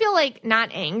really feel like not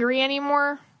angry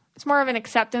anymore. It's more of an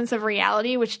acceptance of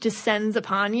reality, which descends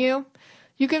upon you.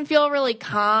 You can feel really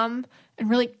calm and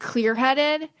really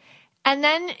clear-headed. And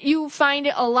then you find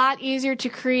it a lot easier to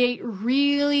create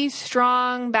really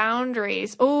strong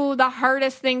boundaries. Oh, the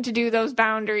hardest thing to do, those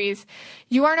boundaries.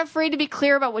 You aren't afraid to be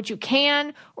clear about what you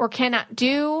can or cannot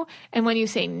do. And when you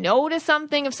say no to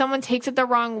something, if someone takes it the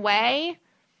wrong way,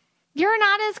 you're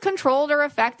not as controlled or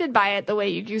affected by it the way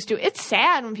you used to. It's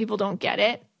sad when people don't get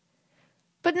it,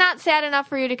 but not sad enough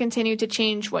for you to continue to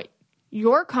change what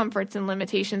your comforts and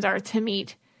limitations are to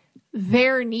meet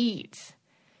their needs.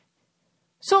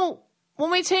 So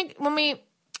I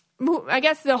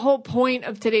guess the whole point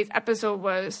of today's episode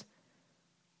was,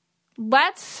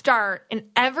 let's start in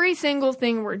every single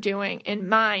thing we're doing in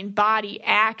mind, body,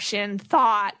 action,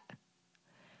 thought.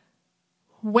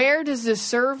 Where does this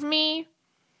serve me?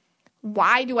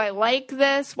 Why do I like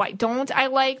this? Why don't I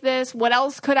like this? What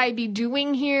else could I be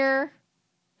doing here?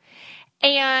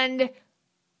 And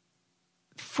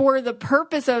for the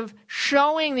purpose of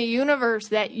showing the universe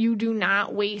that you do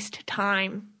not waste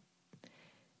time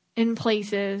in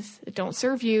places that don't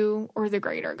serve you or the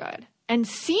greater good. And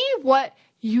see what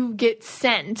you get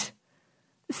sent.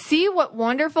 See what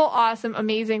wonderful, awesome,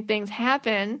 amazing things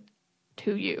happen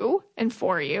to you and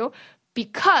for you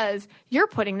because you're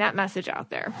putting that message out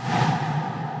there.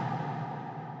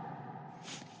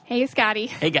 Hey, Scotty.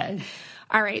 Hey, guys.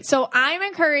 All right, so I'm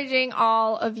encouraging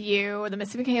all of you, the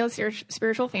Mystic Michaela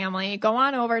Spiritual Family, go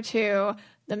on over to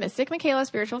the Mystic Michaela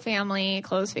Spiritual Family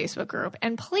closed Facebook group,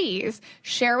 and please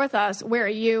share with us where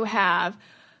you have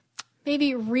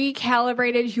maybe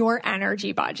recalibrated your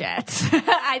energy budgets.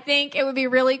 I think it would be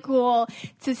really cool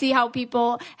to see how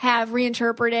people have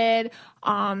reinterpreted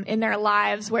in their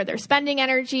lives where they're spending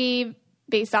energy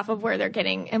based off of where they're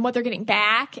getting and what they're getting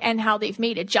back and how they've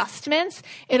made adjustments.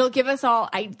 It'll give us all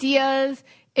ideas,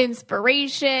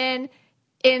 inspiration,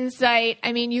 insight.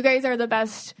 I mean, you guys are the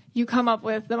best. You come up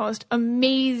with the most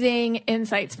amazing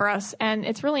insights for us, and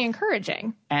it's really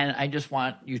encouraging. And I just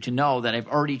want you to know that I've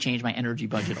already changed my energy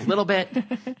budget a little bit.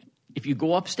 If you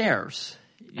go upstairs,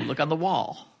 you look on the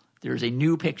wall, there's a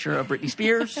new picture of Britney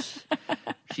Spears.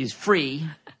 She's free.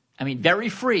 I mean, very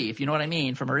free, if you know what I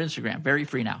mean, from her Instagram. Very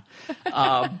free now.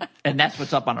 And that's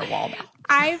what's up on her wall now.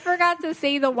 I forgot to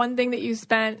say the one thing that you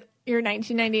spent your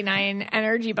 $19.99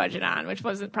 energy budget on, which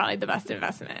wasn't probably the best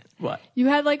investment. What? You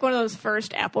had like one of those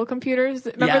first Apple computers.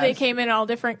 Remember they came in all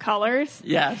different colors?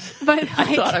 Yes. But like,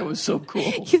 I thought I was so cool.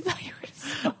 You thought you were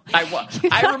so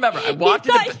I remember. I walked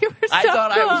into I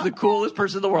thought cool. I was the coolest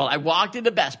person in the world. I walked into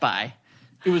Best Buy.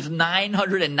 It was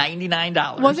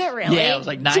 $999. Was it really? Yeah, it was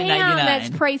like $9.99. Damn, that's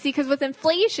pricey because with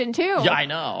inflation too. Yeah, I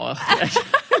know.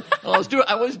 Well,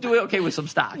 I was doing okay with some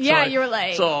stocks. Yeah, you were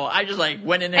like. So I just like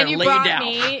went in there and laid down.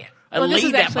 I Well,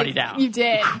 laid that money down. You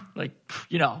did. Like,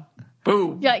 you know,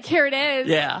 boom. You're like, here it is.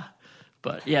 Yeah.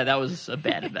 But yeah, that was a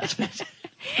bad investment.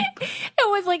 It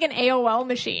was like an AOL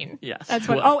machine. Yes. That's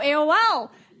what. Oh, AOL.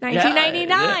 $19.99.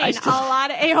 Yeah, a lot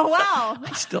of AOL.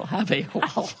 I still have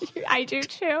AOL. I do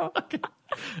too. Okay.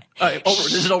 All right,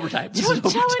 this is overtime. Don't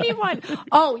tell anyone.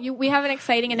 Oh, we have an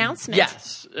exciting announcement.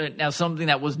 Yes. Now, something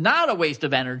that was not a waste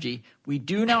of energy. We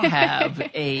do now have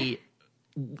a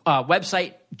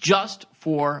website just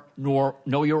for Know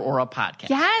Your Aura podcast.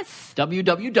 Yes.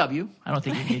 www. I don't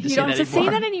think you need to you say don't that have to say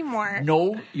that anymore.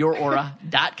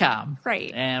 KnowYourAura.com.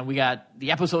 Right. And we got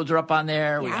the episodes are up on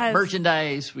there. We got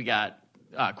merchandise. We got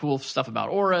cool stuff about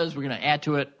auras. We're going to add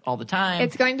to it all the time.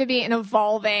 It's going to be an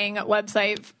evolving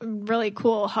website, really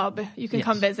cool hub you can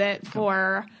come visit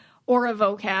for aura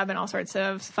vocab and all sorts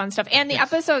of fun stuff. And the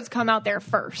episodes come out there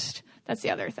first. That's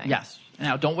the other thing. Yes.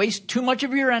 Now, don't waste too much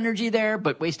of your energy there,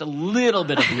 but waste a little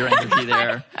bit of your energy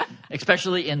there,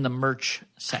 especially in the merch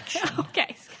section.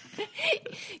 Okay.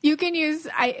 You can use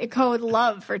code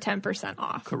LOVE for 10%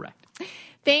 off. Correct.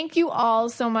 Thank you all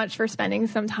so much for spending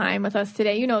some time with us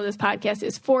today. You know this podcast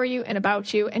is for you and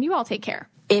about you, and you all take care.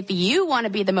 If you want to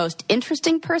be the most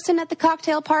interesting person at the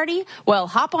cocktail party, well,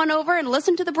 hop on over and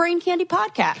listen to the Brain Candy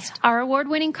podcast. Our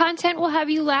award-winning content will have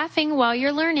you laughing while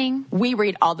you're learning. We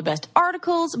read all the best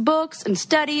articles, books, and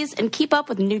studies, and keep up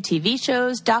with new TV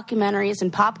shows, documentaries,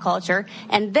 and pop culture.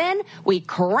 And then we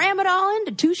cram it all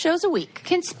into 2 shows a week.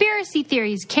 Conspiracy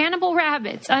theories, cannibal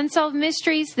rabbits, unsolved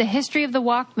mysteries, the history of the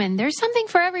Walkman. There's something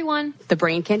for everyone. The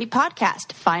Brain Candy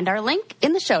podcast. Find our link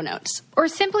in the show notes. Or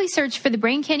simply search for the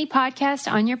Brain Candy podcast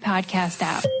on your podcast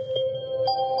app.